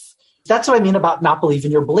belief. That's what I mean about not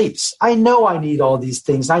believing your beliefs. I know I need all these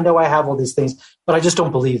things. I know I have all these things, but I just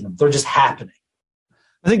don't believe them. They're just happening.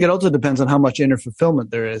 I think it also depends on how much inner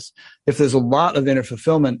fulfillment there is. If there's a lot of inner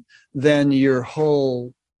fulfillment, then your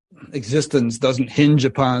whole existence doesn't hinge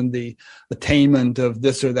upon the attainment of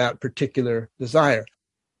this or that particular desire.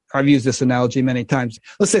 I've used this analogy many times.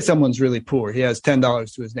 Let's say someone's really poor. He has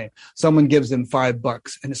 $10 to his name. Someone gives him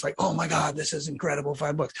 $5 and it's like, oh my God, this is incredible,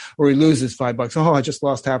 $5. Or he loses $5. Oh, I just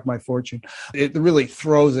lost half my fortune. It really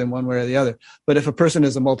throws him one way or the other. But if a person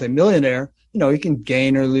is a multimillionaire, he can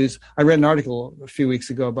gain or lose. I read an article a few weeks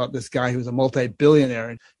ago about this guy who's a multi-billionaire,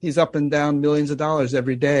 and he's up and down millions of dollars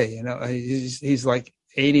every day. He's like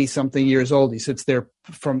 80-something years old. He sits there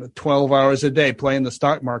from 12 hours a day playing the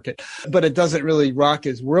stock market. But it doesn't really rock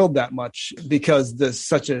his world that much because there's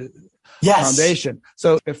such a foundation.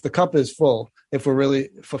 So if the cup is full, if we're really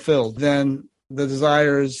fulfilled, then the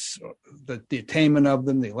desires, the attainment of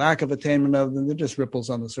them, the lack of attainment of them, they're just ripples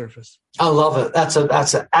on the surface. I love it. That's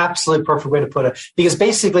an absolutely perfect way to put it. Because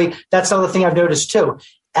basically, that's another thing I've noticed too.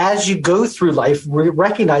 As you go through life,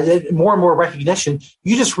 recognize it, more and more recognition,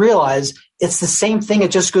 you just realize it's the same thing.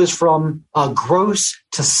 It just goes from gross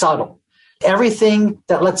to subtle. Everything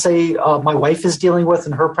that, let's say, my wife is dealing with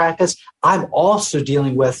in her practice, I'm also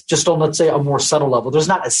dealing with just on, let's say, a more subtle level. There's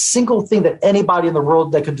not a single thing that anybody in the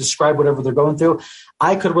world that could describe whatever they're going through.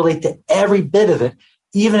 I could relate to every bit of it,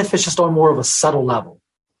 even if it's just on more of a subtle level.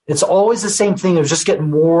 It's always the same thing. It's just getting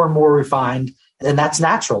more and more refined. And that's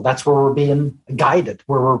natural. That's where we're being guided.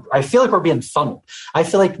 I feel like we're being funneled. I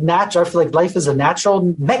feel like life is a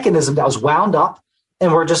natural mechanism that was wound up,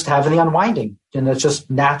 and we're just having the unwinding. And it's just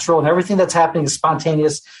natural, and everything that's happening is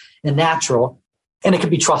spontaneous and natural, and it can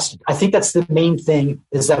be trusted. I think that's the main thing,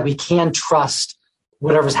 is that we can trust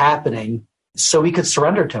whatever's happening so we could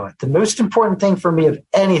surrender to it. The most important thing for me of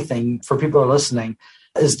anything, for people who are listening,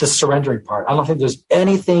 is the surrendering part. I don't think there's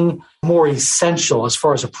anything more essential as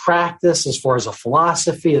far as a practice, as far as a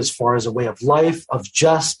philosophy, as far as a way of life, of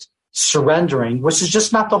just surrendering, which is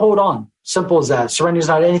just not to hold on. Simple as that. Surrender is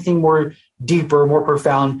not anything more deeper, more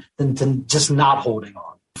profound than just not holding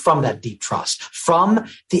on from that deep trust, from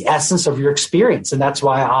the essence of your experience. And that's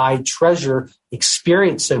why I treasure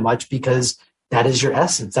experience so much, because that is your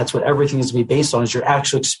essence. That's what everything is to be based on, is your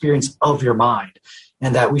actual experience of your mind.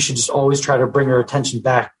 And that we should just always try to bring our attention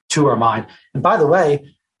back to our mind. And by the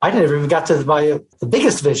way, I never even got to the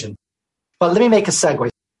biggest vision. But let me make a segue.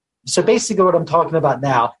 So basically what I'm talking about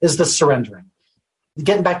now is the surrendering.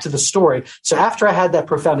 Getting back to the story. So after I had that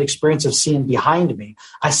profound experience of seeing behind me,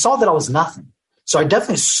 I saw that I was nothing. So I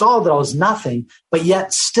definitely saw that I was nothing, but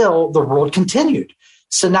yet still the world continued.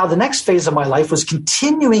 So now the next phase of my life was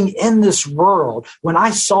continuing in this world when I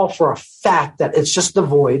saw for a fact that it's just the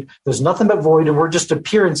void. There's nothing but void, and we're just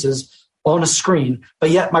appearances on a screen, but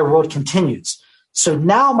yet my world continues. So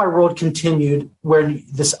now my world continued where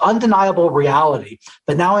this undeniable reality,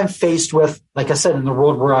 but now I'm faced with, like I said, in the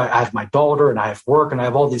world where I have my daughter and I have work and I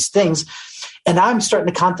have all these things, and I'm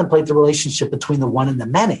starting to contemplate the relationship between the one and the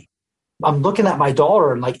many. I'm looking at my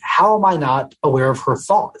daughter and like, how am I not aware of her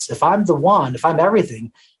thoughts? If I'm the one, if I'm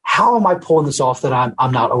everything, how am I pulling this off that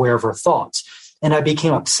I'm not aware of her thoughts? And I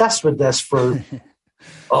became obsessed with this for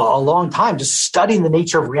a long time, just studying the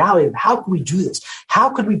nature of reality. And how can we do this? How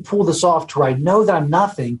could we pull this off to where I know that I'm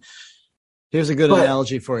nothing? Here's a good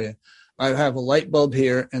analogy for you. I have a light bulb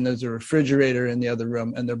here and there's a refrigerator in the other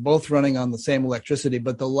room, and they're both running on the same electricity,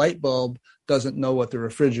 but the light bulb doesn't know what the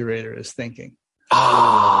refrigerator is thinking.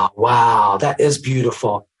 Ah, wow. That is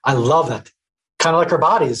beautiful. I love it. Kind of like our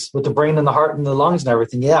bodies with the brain and the heart and the lungs and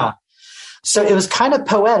everything. Yeah. So it was kind of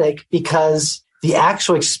poetic because the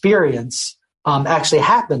actual experience actually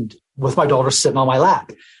happened with my daughter sitting on my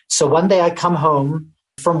lap. So one day I come home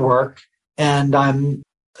from work and I'm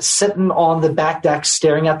sitting on the back deck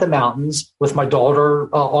staring at the mountains with my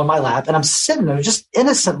daughter on my lap. And I'm sitting there just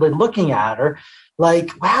innocently looking at her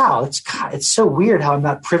like, wow, it's so weird how I'm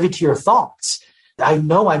not privy to your thoughts. I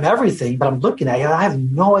know I'm everything, but I'm looking at you. I have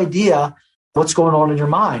no idea what's going on in your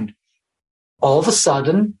mind. All of a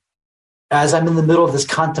sudden, as I'm in the middle of this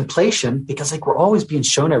contemplation, because like we're always being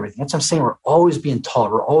shown everything. That's what I'm saying. We're always being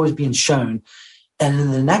taught. We're always being shown. And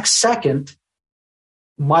in the next second,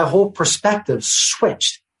 my whole perspective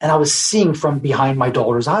switched and I was seeing from behind my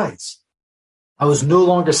daughter's eyes. I was no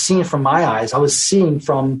longer seeing from my eyes. I was seeing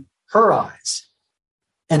from her eyes.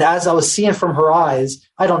 And as I was seeing from her eyes,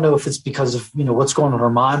 I don't know if it's because of, what's going on in her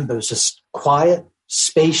mind, but it was just quiet,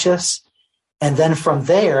 spacious. And then from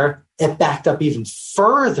there, it backed up even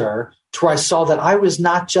further to where I saw that I was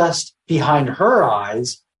not just behind her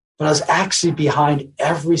eyes, but I was actually behind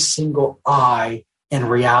every single eye in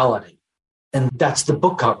reality. And that's the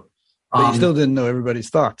book cover. But you still didn't know everybody's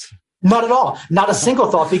thoughts. Not at all. Not a single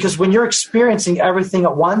thought, because when you're experiencing everything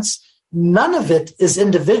at once, none of it is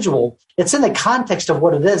individual. It's in the context of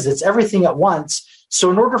what it is. It's everything at once.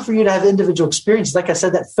 So in order for you to have individual experiences, like I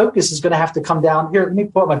said, that focus is going to have to come down. Here, let me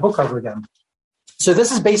pull up my book cover again. So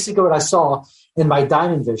this is basically what I saw in my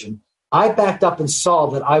diamond vision. I backed up and saw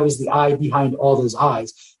that I was the eye behind all those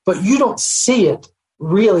eyes. But you don't see it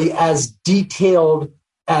really as detailed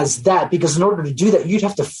as that, because in order to do that, you'd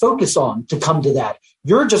have to focus on to come to that.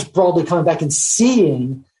 You're just broadly coming back and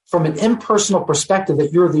seeing from an impersonal perspective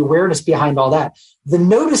that you're the awareness behind all that. The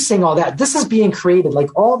noticing all that, this is being created,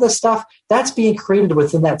 like all this stuff, that's being created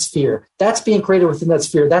within that sphere. That's being created within that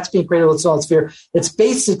sphere. That's being created within that sphere. It's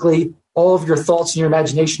basically all of your thoughts and your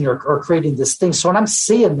imagination are creating this thing. So when I'm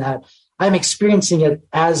seeing that, I'm experiencing it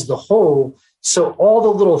as the whole. So all the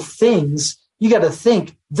little things, you got to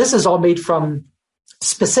think, this is all made from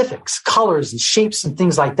specifics, colors and shapes and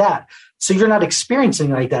things like that. So you're not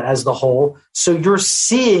experiencing like that as the whole. So you're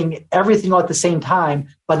seeing everything all at the same time,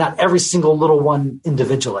 but not every single little one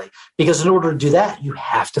individually. Because in order to do that, you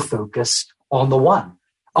have to focus on the one.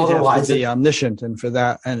 Otherwise, be omniscient, and for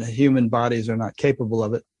that, and human bodies are not capable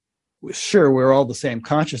of it. Sure, we're all the same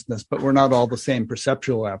consciousness, but we're not all the same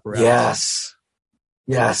perceptual apparatus.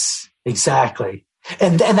 Yes, exactly.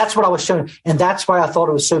 And that's what I was showing. And that's why I thought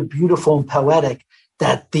it was so beautiful and poetic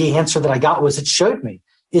that the answer that I got was, it showed me.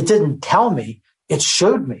 It didn't tell me, it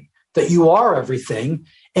showed me that you are everything.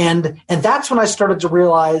 And that's when I started to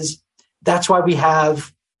realize that's why we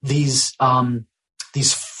have these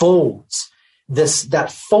folds,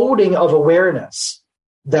 that folding of awareness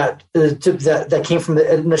that came from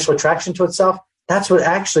the initial attraction to itself. That's what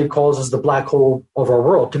actually causes the black hole of our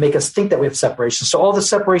world, to make us think that we have separation. So all the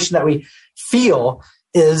separation that we feel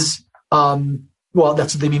is, that's what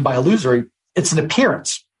they mean by illusory. It's an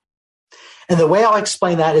appearance. And the way I'll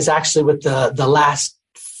explain that is actually with the last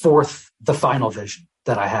fourth, the final vision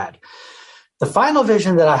that I had. The final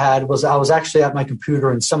vision that I had was, I was actually at my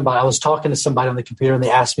computer and I was talking to somebody on the computer, and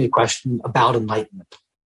they asked me a question about enlightenment,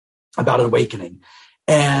 about awakening.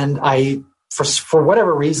 And I, for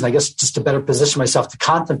whatever reason, I guess just to better position myself to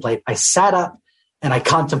contemplate, I sat up and I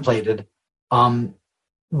contemplated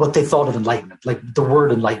what they thought of enlightenment, like the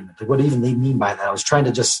word enlightenment, like what even they mean by that. I was trying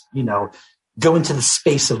to just, go into the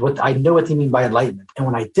space of what I know what they mean by enlightenment. And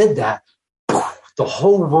when I did that, the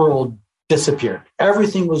whole world disappeared.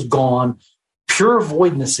 Everything was gone, pure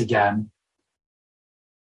voidness again.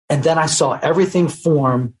 And then I saw everything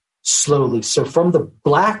form slowly. So from the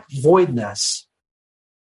black voidness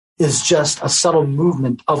is just a subtle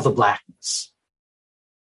movement of the blackness.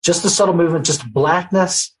 Just a subtle movement, just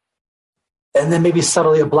blackness. and then maybe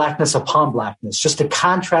subtly a blackness upon blackness, just a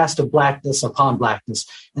contrast of blackness upon blackness,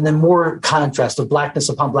 and then more contrast of blackness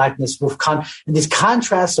upon blackness. And these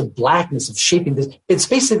contrasts of blackness, of shaping this, it's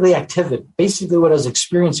basically activity. Basically what I was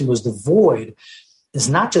experiencing was the void is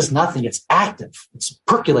not just nothing, it's active, it's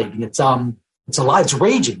percolating, it's alive, it's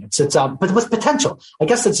raging, but with potential. I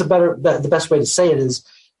guess that's the best way to say it is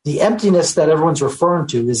the emptiness that everyone's referring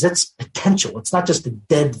to is its potential. It's not just a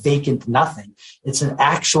dead, vacant nothing. It's an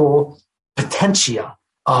actual potentia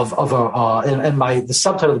the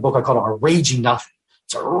subtitle of the book I call it a raging nothing.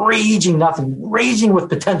 It's a raging nothing, raging with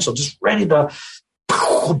potential, just ready to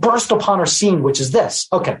burst upon our scene, which is this.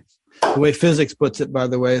 Okay. The way physics puts it, by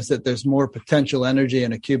the way, is that there's more potential energy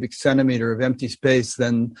in a cubic centimeter of empty space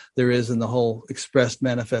than there is in the whole expressed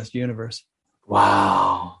manifest universe.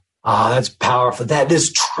 Wow. That's powerful. That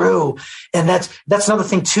is true. And that's another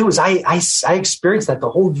thing too, is I experienced that the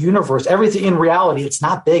whole universe, everything in reality, it's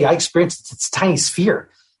not big. I experienced it's a tiny sphere.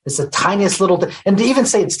 It's the tiniest little, and to even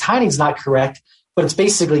say it's tiny is not correct, but it's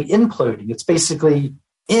basically imploding. It's basically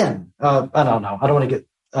I don't know. I don't want to get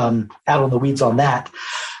out on the weeds on that.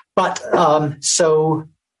 But so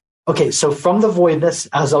from the voidness,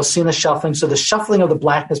 as I was seeing the shuffling, so the shuffling of the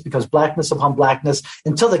blackness becomes blackness upon blackness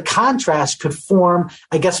until the contrast could form,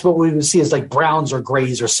 I guess what we would see is like browns or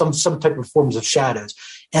grays or some type of forms of shadows.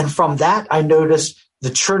 And from that, I noticed the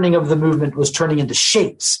churning of the movement was turning into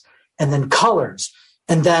shapes and then colors.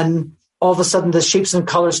 And then all of a sudden the shapes and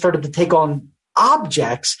colors started to take on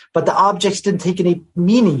objects, but the objects didn't take any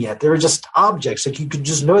meaning yet. They were just objects. Like you could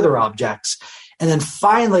just know they're objects. And then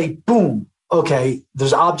finally, boom, okay,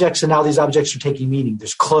 there's objects, and now these objects are taking meaning.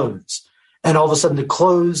 There's clothes. And all of a sudden, the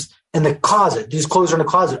clothes in the closet, these clothes are in the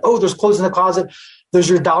closet. Oh, there's clothes in the closet. There's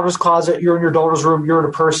your daughter's closet. You're in your daughter's room. You're in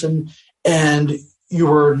a person. And you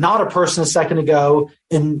were not a person a second ago.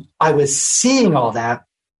 And I was seeing all that.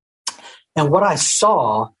 And what I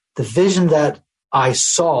saw, the vision that I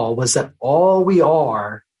saw was that all we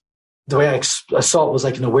are, the way I saw it was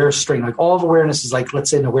like an aware string. Like all of awareness is like, let's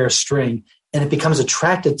say, an aware string. And it becomes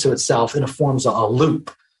attracted to itself and it forms a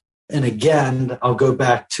loop. And again, I'll go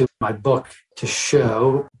back to my book to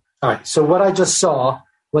show. All right, so what I just saw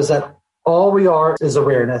was that all we are is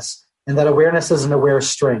awareness, and that awareness is an aware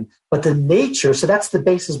string. But the nature, so that's the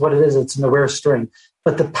basis of what it is, it's an aware string.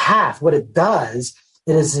 But the path, what it does,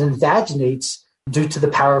 it invaginates due to the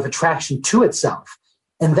power of attraction to itself.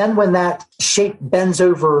 And then when that shape bends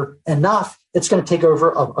over enough, it's going to take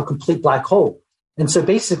over a complete black hole. And so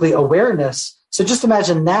basically awareness, so just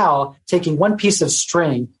imagine now taking one piece of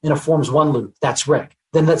string and it forms one loop, that's Rick.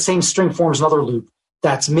 Then that same string forms another loop,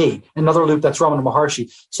 that's me. Another loop, that's Ramana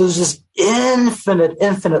Maharshi. So there's just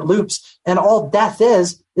infinite loops. And all death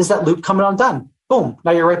is that loop coming undone. Boom,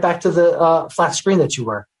 now you're right back to the flat screen that you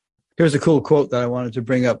were. Here's a cool quote that I wanted to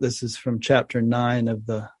bring up. This is from chapter 9 of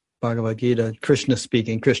the Bhagavad Gita, Krishna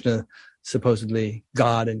speaking, Krishna supposedly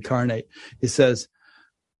God incarnate. He says,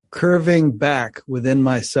 "Curving back within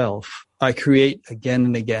myself, I create again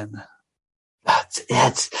and again."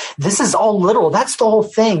 This is all literal. That's the whole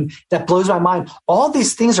thing that blows my mind. All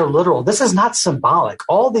these things are literal. This is not symbolic.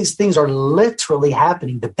 All these things are literally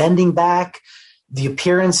happening. The bending back, the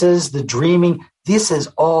appearances, the dreaming. This is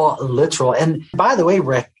all literal. And by the way,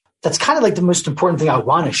 Rick, that's kind of like the most important thing I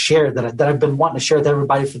want to share that I've been wanting to share with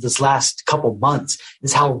everybody for this last couple months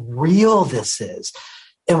is how real this is.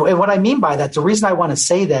 And what I mean by that, the reason I want to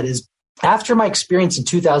say that is after my experience in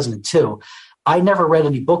 2002, I never read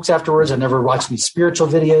any books afterwards. I never watched any spiritual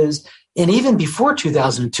videos. And even before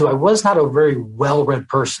 2002, I was not a very well-read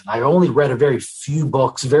person. I only read a very few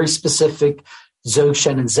books, very specific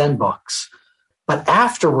Dzogchen and Zen books. But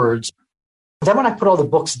afterwards, then when I put all the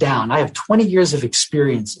books down, I have 20 years of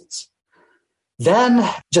experiences. Then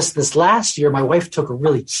just this last year, my wife took a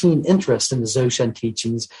really keen interest in the Dzogchen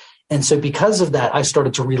teachings. And so because of that, I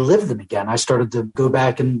started to relive them again. I started to go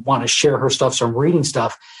back and want to share her stuff. So I'm reading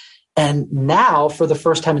stuff. And now, for the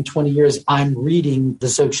first time in 20 years, I'm reading the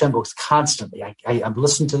Dzogchen books constantly. I'm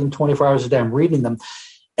listening to them 24 hours a day. I'm reading them.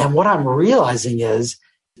 And what I'm realizing is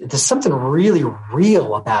there's something really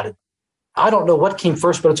real about it. I don't know what came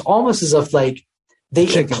first, but it's almost as if like they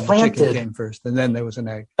implanted. Chicken came first, and then there was an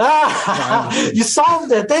egg. You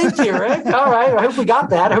solved it. Thank you, Rick. All right. I hope we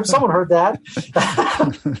got that. I hope someone heard that.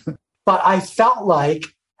 But I felt like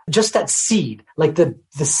just that seed, like the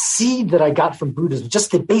seed that I got from Buddhism,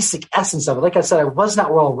 just the basic essence of it. Like I said, I was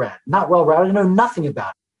not well-read. I know nothing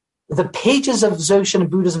about it. The pages of Dzogchen and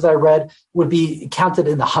Buddhism that I read would be counted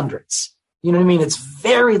in the hundreds. You know what I mean? It's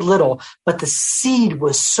very little, but the seed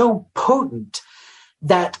was so potent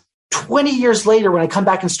that 20 years later, when I come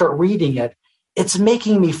back and start reading it, it's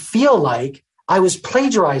making me feel like I was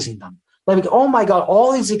plagiarizing them. Like, oh my God,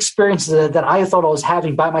 all these experiences that I thought I was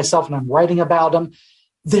having by myself and I'm writing about them,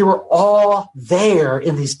 they were all there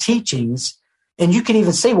in these teachings. And you can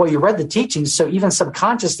even say, well, you read the teachings. So even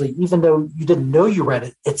subconsciously, even though you didn't know you read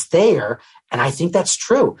it, it's there. And I think that's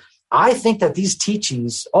true. I think that these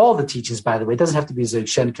teachings, all the teachings, by the way, it doesn't have to be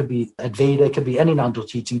Dzogchen, it could be Advaita, it could be any non-dual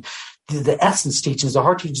teaching. The essence teachings, the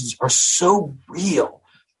heart teachings are so real.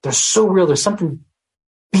 They're so real. There's something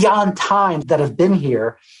beyond time that have been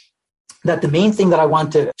here, that the main thing that I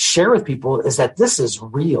want to share with people is that this is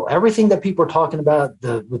real. Everything that people are talking about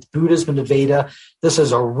with Buddhism and Advaita, this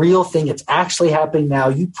is a real thing. It's actually happening now.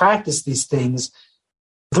 You practice these things.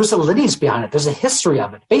 There's a lineage behind it. There's a history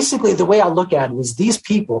of it. Basically, the way I look at it is these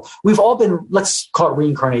people, we've all been, let's call it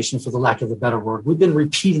reincarnation for the lack of a better word. We've been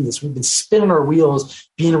repeating this. We've been spinning our wheels,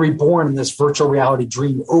 being reborn in this virtual reality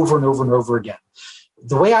dream over and over and over again.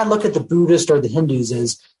 The way I look at the Buddhist or the Hindus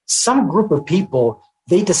is some group of people,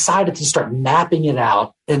 they decided to start mapping it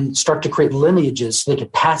out and start to create lineages so they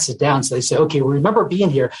could pass it down. So they say, okay, we remember being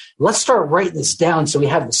here. Let's start writing this down so we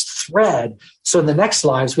have this thread. So in the next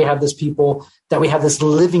lives, we have this people that we have this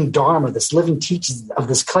living Dharma, this living teaching of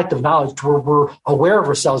this collective knowledge to where we're aware of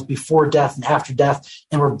ourselves before death and after death,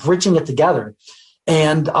 and we're bridging it together.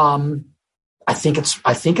 And I think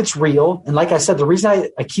it's real. And like I said, the reason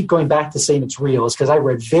I keep going back to saying it's real is because I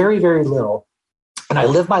read very, very little, and I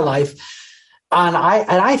live my life.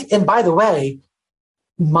 And by the way,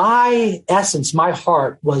 my essence, my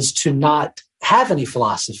heart was to not have any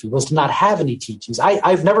philosophy, was to not have any teachings.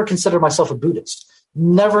 I've never considered myself a Buddhist.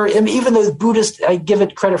 Never, and even though Buddhist, I give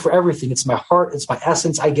it credit for everything. It's my heart, it's my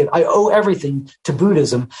essence. I owe everything to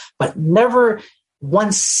Buddhism, but never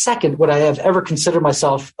 1 second would I have ever considered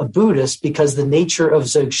myself a Buddhist, because the nature of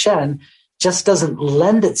Dzogchen just doesn't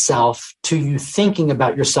lend itself to you thinking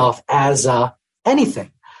about yourself as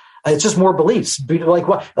anything. It's just more beliefs. Like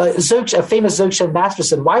what a famous Dzogchen master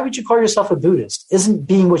said, why would you call yourself a Buddhist? Isn't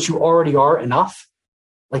being what you already are enough?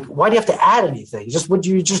 Like, why do you have to add anything?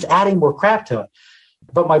 You're just adding more crap to it.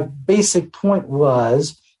 But my basic point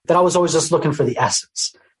was that I was always just looking for the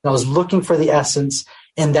essence. And I was looking for the essence,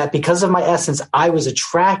 and that because of my essence, I was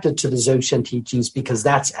attracted to the Dzogchen teachings because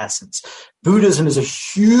that's essence. Buddhism is a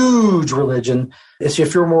huge religion. So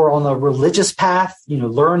if you're more on the religious path,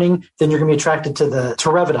 learning, then you're going to be attracted to the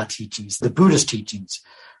Theravada teachings, the Buddhist teachings.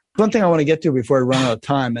 One thing I want to get to before I run out of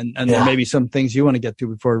time, and there may be some things you want to get to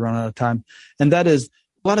before we run out of time, and that is,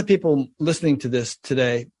 a lot of people listening to this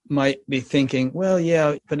today might be thinking, well,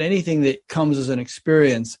 yeah, but anything that comes as an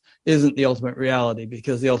experience isn't the ultimate reality,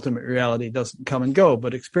 because the ultimate reality doesn't come and go,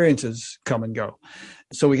 but experiences come and go.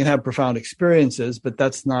 So we can have profound experiences, but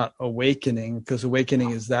that's not awakening, because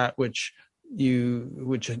awakening is that which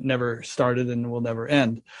never started and will never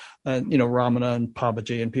end. Ramana and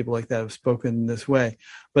Papaji and people like that have spoken this way.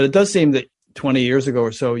 But it does seem that 20 years ago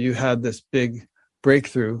or so, you had this big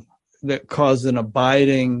breakthrough that caused an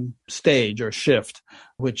abiding stage or shift,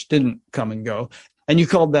 which didn't come and go. And you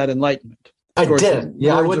called that enlightenment. I did.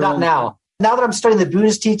 Yeah, I would not now. Now that I'm studying the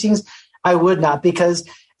Buddhist teachings, I would not, because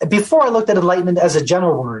before I looked at enlightenment as a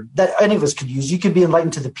general word that any of us could use. You could be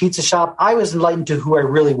enlightened to the pizza shop. I was enlightened to who I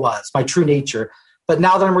really was, my true nature. But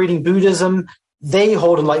now that I'm reading Buddhism, they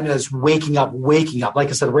hold enlightenment as waking up. Like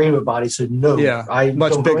I said, rainbow body. So no, I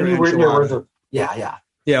much don't bigger go anywhere near the. Yeah.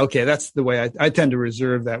 Yeah, okay, that's the way I tend to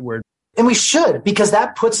reserve that word. And we should, because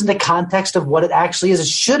that puts into context of what it actually is. It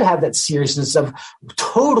should have that seriousness of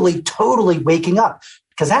totally, totally waking up,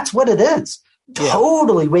 because that's what it is.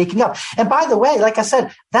 Totally waking up. And by the way, like I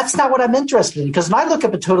said, that's not what I'm interested in, because when I look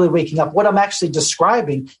up at totally waking up, what I'm actually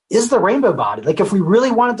describing is the rainbow body. Like, if we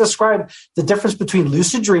really want to describe the difference between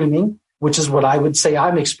lucid dreaming, which is what I would say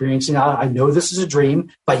I'm experiencing. I know this is a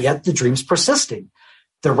dream, but yet the dream's persisting.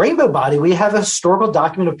 The rainbow body, we have a historical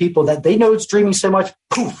document of people that they know it's dreaming so much,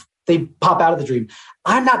 poof, they pop out of the dream.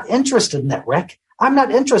 I'm not interested in that, Rick. I'm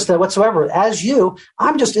not interested whatsoever. As you,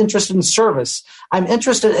 I'm just interested in service. I'm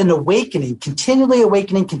interested in awakening,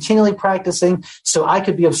 continually practicing, so I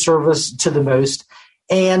could be of service to the most.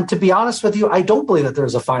 And to be honest with you, I don't believe that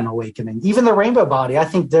there's a final awakening. Even the rainbow body, I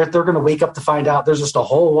think they're going to wake up to find out there's just a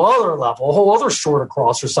whole other level, a whole other short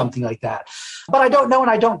across or something like that. But I don't know,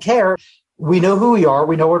 and I don't care. We know who we are.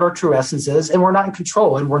 We know what our true essence is, and we're not in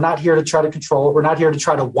control. And we're not here to try to control it. We're not here to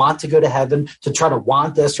try to want to go to heaven, to try to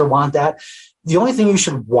want this or want that. The only thing you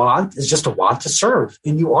should want is just to want to serve.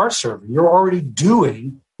 And you are serving. You're already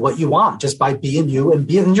doing what you want just by being you and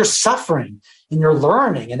you're suffering and you're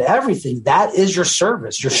learning and everything. That is your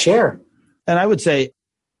service. You're sharing. And I would say,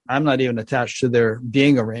 I'm not even attached to there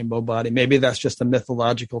being a rainbow body. Maybe that's just a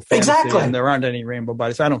mythological fantasy. Exactly. And there aren't any rainbow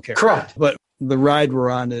bodies. I don't care. Correct. But the ride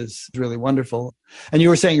we're on is really wonderful. And you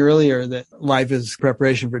were saying earlier that life is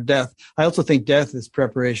preparation for death. I also think death is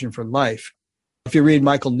preparation for life. If you read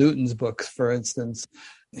Michael Newton's books, for instance,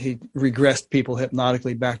 he regressed people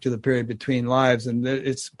hypnotically back to the period between lives. And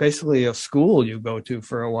it's basically a school you go to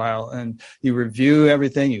for a while, and you review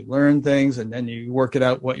everything, you learn things, and then you work it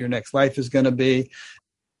out what your next life is going to be.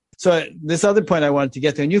 So this other point I wanted to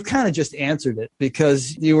get to, and you've kind of just answered it,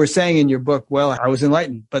 because you were saying in your book, well, I was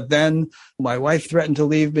enlightened, but then my wife threatened to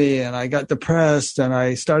leave me and I got depressed and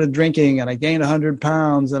I started drinking and I gained 100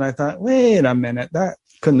 pounds. And I thought, wait a minute, that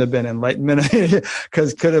couldn't have been enlightenment,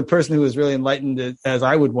 because could a person who was really enlightened, as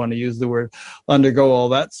I would want to use the word, undergo all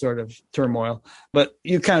that sort of turmoil? But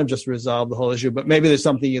you kind of just resolved the whole issue. But maybe there's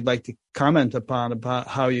something you'd like to comment upon about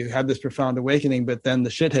how you had this profound awakening, but then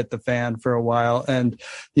the shit hit the fan for a while, and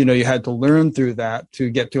you had to learn through that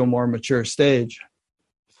to get to a more mature stage.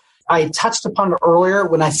 I touched upon it earlier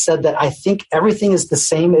when I said that I think everything is the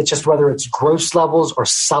same. It's just whether it's gross levels or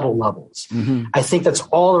subtle levels. Mm-hmm. I think that's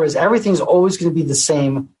all there is. Everything's always going to be the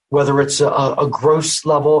same, whether it's a gross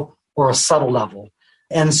level or a subtle level.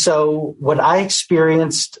 And so what I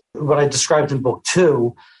experienced, what I described in book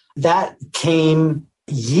 2, that came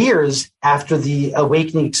years after the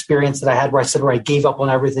awakening experience that I had, where I gave up on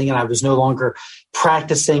everything and I was no longer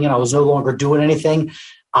practicing and I was no longer doing anything.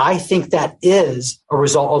 I think that is a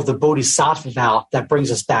result of the bodhisattva vow that brings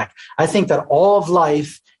us back. I think that all of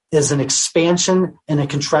life is an expansion and a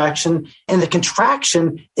contraction, and the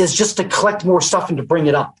contraction is just to collect more stuff and to bring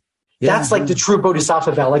it up. Yeah. That's like the true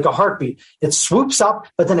bodhisattva vow, like a heartbeat. It swoops up,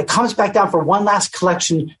 but then it comes back down for one last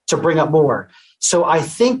collection to bring up more. So I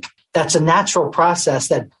think that's a natural process.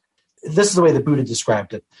 That this is the way the Buddha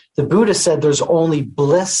described it. The Buddha said there's only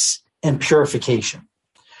bliss and purification.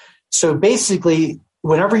 So basically,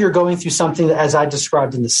 whenever you're going through something that, as I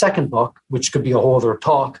described in the second book, which could be a whole other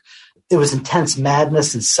talk, it was intense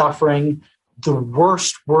madness and suffering, the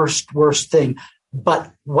worst thing.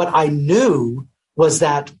 But what I knew was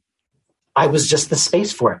that I was just the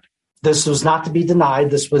space for it. This was not to be denied.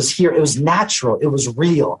 This was here. It was natural. It was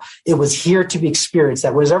real. It was here to be experienced.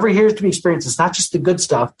 That was ever here to be experienced. It's not just the good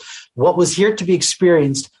stuff. What was here to be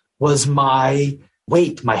experienced was my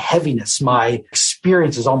weight, my heaviness, my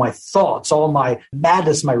experiences, all my thoughts, all my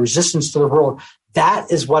madness, my resistance to the world. That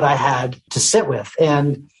is what I had to sit with.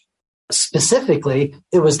 And specifically,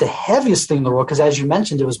 it was the heaviest thing in the world, because as you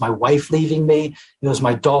mentioned, it was my wife leaving me. It was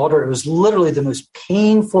my daughter. It was literally the most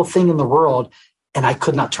painful thing in the world, and I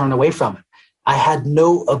could not turn away from it. I had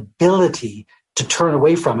no ability to turn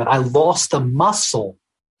away from it. I lost the muscle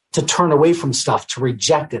to turn away from stuff, to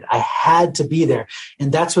reject it. I had to be there.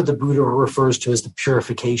 And that's what the Buddha refers to as the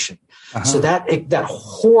purification. Uh-huh. So that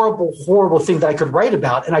horrible thing that I could write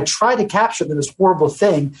about, and I tried to capture this horrible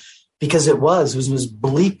thing, because it was the most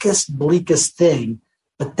bleakest thing.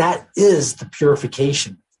 But that is the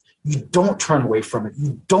purification. You don't turn away from it.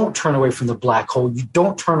 You don't turn away from the black hole. You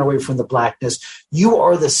don't turn away from the blackness. You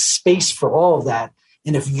are the space for all of that.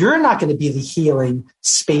 And if you're not going to be the healing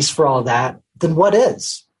space for all of that, then what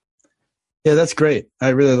is? Yeah, that's great. I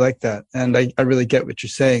really like that. And I really get what you're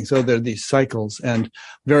saying. So there are these cycles, and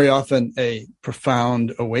very often a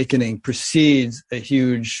profound awakening precedes a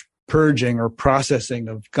huge purging or processing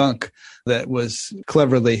of gunk that was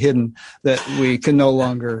cleverly hidden, that we can no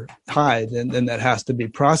longer hide, and that has to be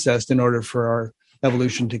processed in order for our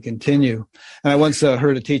evolution to continue. And I once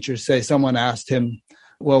heard a teacher say, someone asked him,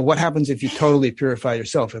 well, what happens if you totally purify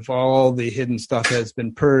yourself? If all the hidden stuff has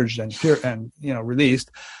been purged and released,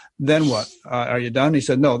 then what? Are you done? He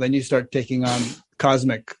said, no, then you start taking on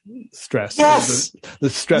cosmic stress, yes. the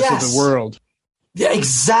stress of the world. Yeah,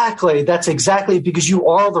 exactly. That's exactly, because you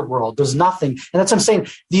are the world. There's nothing. And that's what I'm saying.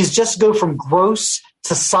 These just go from gross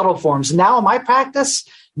to subtle forms. Now in my practice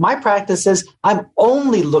is I'm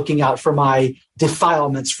only looking out for my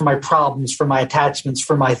defilements, for my problems, for my attachments,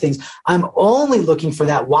 for my things. I'm only looking for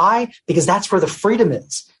that. Why? Because that's where the freedom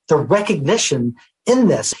is, the recognition in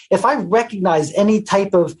this. If I recognize any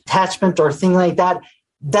type of attachment or thing like that,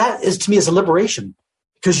 that is to me is a liberation,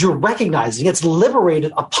 because you're recognizing it's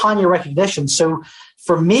liberated upon your recognition. So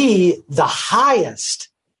for me, the highest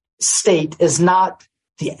state is not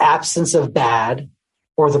the absence of bad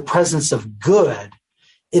or the presence of good.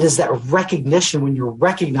 It is that recognition when you're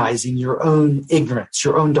recognizing your own ignorance,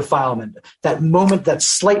 your own defilement, that moment, that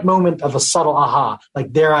slight moment of a subtle aha,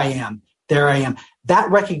 like there I am.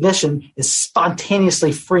 That recognition is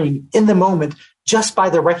spontaneously freeing in the moment just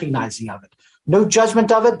by the recognizing of it. No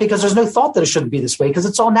judgment of it, because there's no thought that it shouldn't be this way, because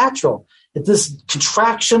it's all natural. It's this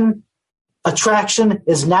contraction Attraction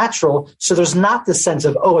is natural. So there's not this sense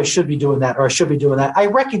of, oh, I should be doing that or I should be doing that. I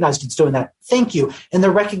recognize it's doing that. Thank you. And the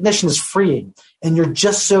recognition is freeing. And you're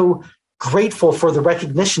just so grateful for the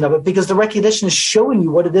recognition of it because the recognition is showing you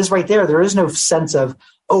what it is right there. There is no sense of,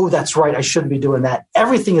 oh, that's right, I shouldn't be doing that.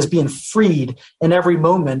 Everything is being freed in every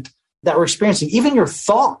moment that we're experiencing. Even your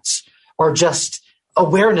thoughts are just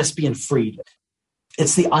awareness being freed.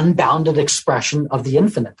 It's the unbounded expression of the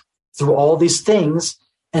infinite through all these things.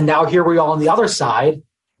 And now here we are on the other side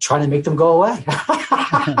trying to make them go away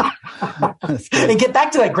and get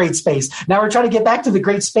back to that great space. Now we're trying to get back to the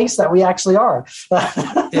great space that we actually are.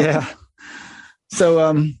 Yeah.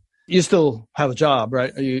 So you still have a job,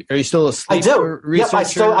 right? Are you still a sleep researcher? Yep,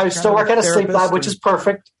 I still work at a sleep lab, which is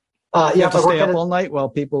perfect. You have to stay up all night while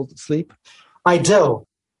people sleep? I do.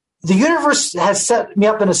 The universe has set me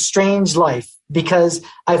up in a strange life because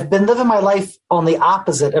I've been living my life on the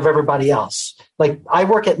opposite of everybody else. Like I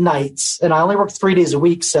work at nights and I only work 3 days a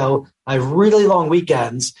week. So I have really long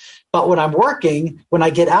weekends. But when I'm working, when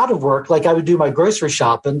I get out of work, like I would do my grocery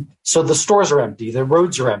shopping. So the stores are empty. The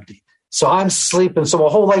roads are empty. So I'm sleeping. So my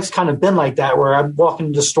whole life's kind of been like that where I'm walking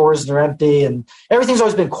into stores and they're empty and everything's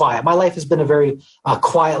always been quiet. My life has been a very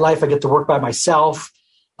quiet life. I get to work by myself.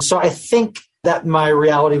 So I think that my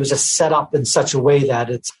reality was just set up in such a way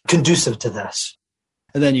that it's conducive to this.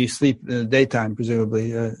 And then you sleep in the daytime,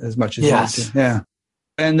 presumably, as much as yes. you need to. Yeah.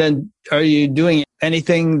 And then are you doing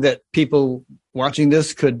anything that people watching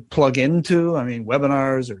this could plug into? I mean,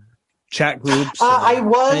 webinars or chat groups? I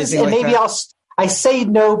was, and maybe I say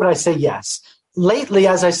no, but I say yes. Lately,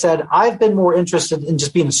 as I said, I've been more interested in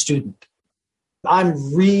just being a student.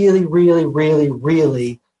 I'm really, really, really,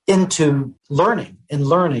 really into learning.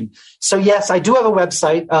 So yes, I do have a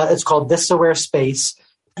website. It's called This Aware Space.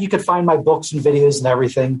 You could find my books and videos and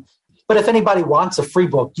everything. But if anybody wants a free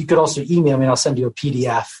book, you could also email me and I'll send you a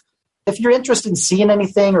PDF. If you're interested in seeing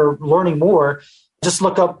anything or learning more, just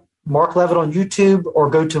look up Mark Levitt on YouTube or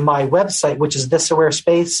go to my website, which is This Aware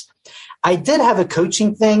Space. I did have a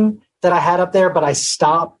coaching thing that I had up there, but I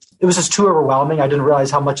stopped. It was just too overwhelming. I didn't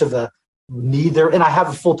realize how much of a need there, and I have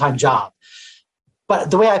a full-time job. But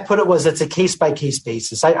the way I put it was it's a case-by-case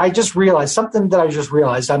basis. I just realized something that I just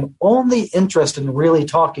realized. I'm only interested in really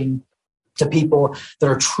talking to people that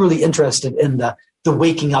are truly interested in the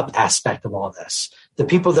waking up aspect of all this. The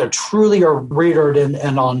people that truly are reared in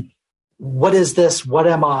and on what is this, what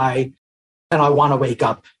am I, and I want to wake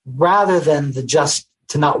up, rather than the just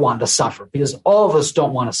to not want to suffer. Because all of us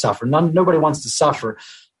don't want to suffer. Nobody wants to suffer.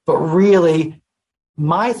 But really,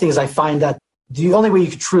 my thing is I find that the only way you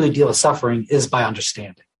can truly deal with suffering is by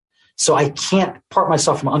understanding. So I can't part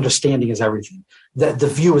myself from understanding is everything. The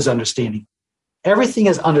view is understanding. Everything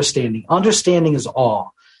is understanding. Understanding is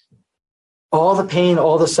all. All the pain,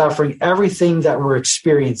 all the suffering, everything that we're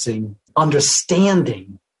experiencing,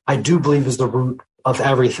 understanding, I do believe is the root of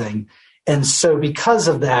everything. And so because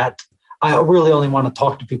of that, I really only want to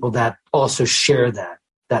talk to people that also share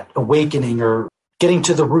that awakening or getting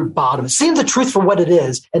to the root bottom. Seeing the truth for what it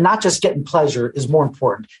is and not just getting pleasure is more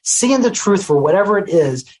important. Seeing the truth for whatever it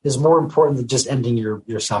is more important than just ending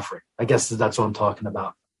your suffering. I guess that's what I'm talking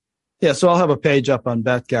about. Yeah, so I'll have a page up on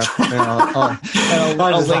Batgap.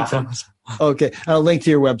 I'll link them. Okay, I'll link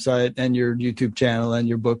to your website and your YouTube channel and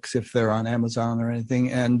your books if they're on Amazon or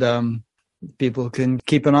anything. And people can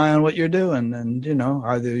keep an eye on what you're doing. And,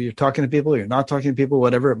 either you're talking to people or you're not talking to people,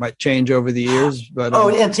 whatever. It might change over the years. But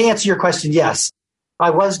and to answer your question, yes. I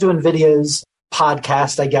was doing videos,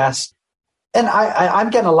 podcast, I guess. And I'm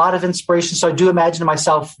getting a lot of inspiration. So I do imagine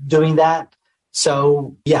myself doing that.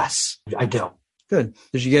 So, yes, I do. Good.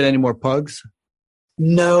 Did you get any more pugs?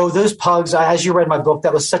 No, those pugs, as you read my book,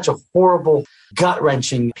 that was such a horrible,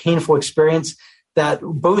 gut-wrenching, painful experience that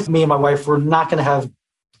both me and my wife were not going to have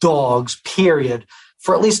dogs, period,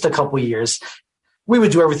 for at least a couple of years. We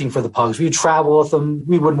would do everything for the pugs. We would travel with them.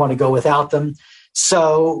 We wouldn't want to go without them.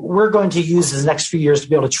 So we're going to use the next few years to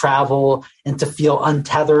be able to travel and to feel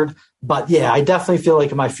untethered. But yeah, I definitely feel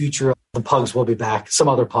like in my future, the pugs will be back. Some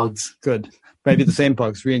other pugs. Good. Maybe the same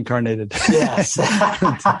pugs, reincarnated. Yes.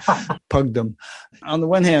 Pugged them. On the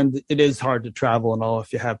one hand, it is hard to travel and all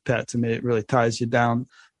if you have pets. I mean, it really ties you down.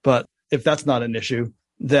 But if that's not an issue,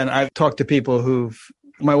 then I've talked to people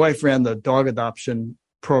my wife ran the dog adoption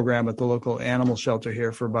program at the local animal shelter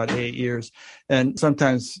here for about 8 years. And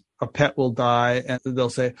sometimes a pet will die and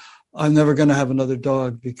they'll say, I'm never going to have another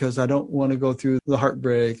dog because I don't want to go through the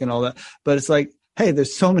heartbreak and all that. But it's like, hey,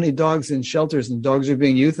 there's so many dogs in shelters and dogs are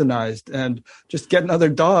being euthanized, and just get another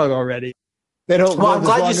dog already. They don't live as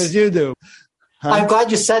long as you do. Huh? I'm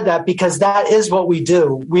glad you said that because that is what we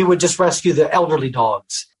do. We would just rescue the elderly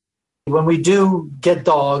dogs. When we do get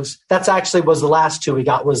dogs, that's actually was the last two we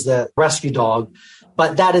got was the rescue dog.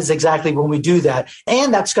 But that is exactly when we do that.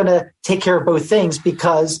 And that's going to take care of both things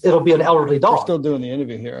because it'll be an elderly dog. We're still doing the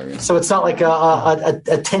interview here. So it's not like a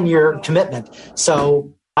 10-year commitment.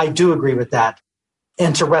 So I do agree with that.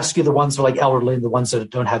 And to rescue the ones that are like elderly and the ones that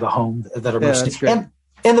don't have a home that are most, and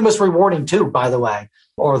the most rewarding too, by the way,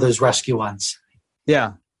 are those rescue ones.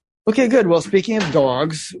 Yeah. Okay, good. Well, speaking of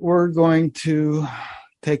dogs, we're going to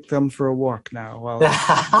take them for a walk now while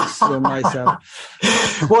it's so nice out.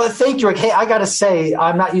 Well, thank you, Rick. Hey, I got to say,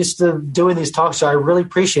 I'm not used to doing these talks, so I really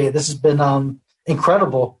appreciate it. This has been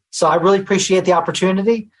incredible. So I really appreciate the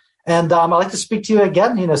opportunity. And I'd like to speak to you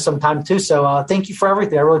again, sometime too. So thank you for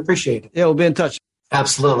everything. I really appreciate it. Yeah, we'll be in touch.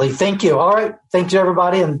 Absolutely. Thank you. All right. Thank you,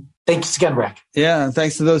 everybody. And thanks again, Rick. Yeah. And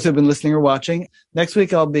thanks to those who've been listening or watching. Next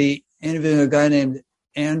week, I'll be interviewing a guy named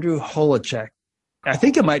Andrew Holacek. I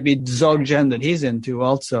think it might be Dzogchen that he's into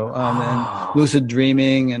also, and lucid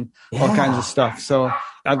dreaming and all kinds of stuff. So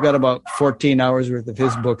I've got about 14 hours worth of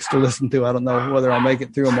his books to listen to. I don't know whether I'll make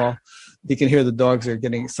it through them all. You can hear the dogs are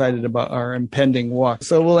getting excited about our impending walk.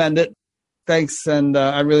 So we'll end it. Thanks. And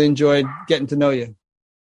I really enjoyed getting to know you.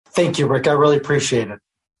 Thank you, Rick. I really appreciate it.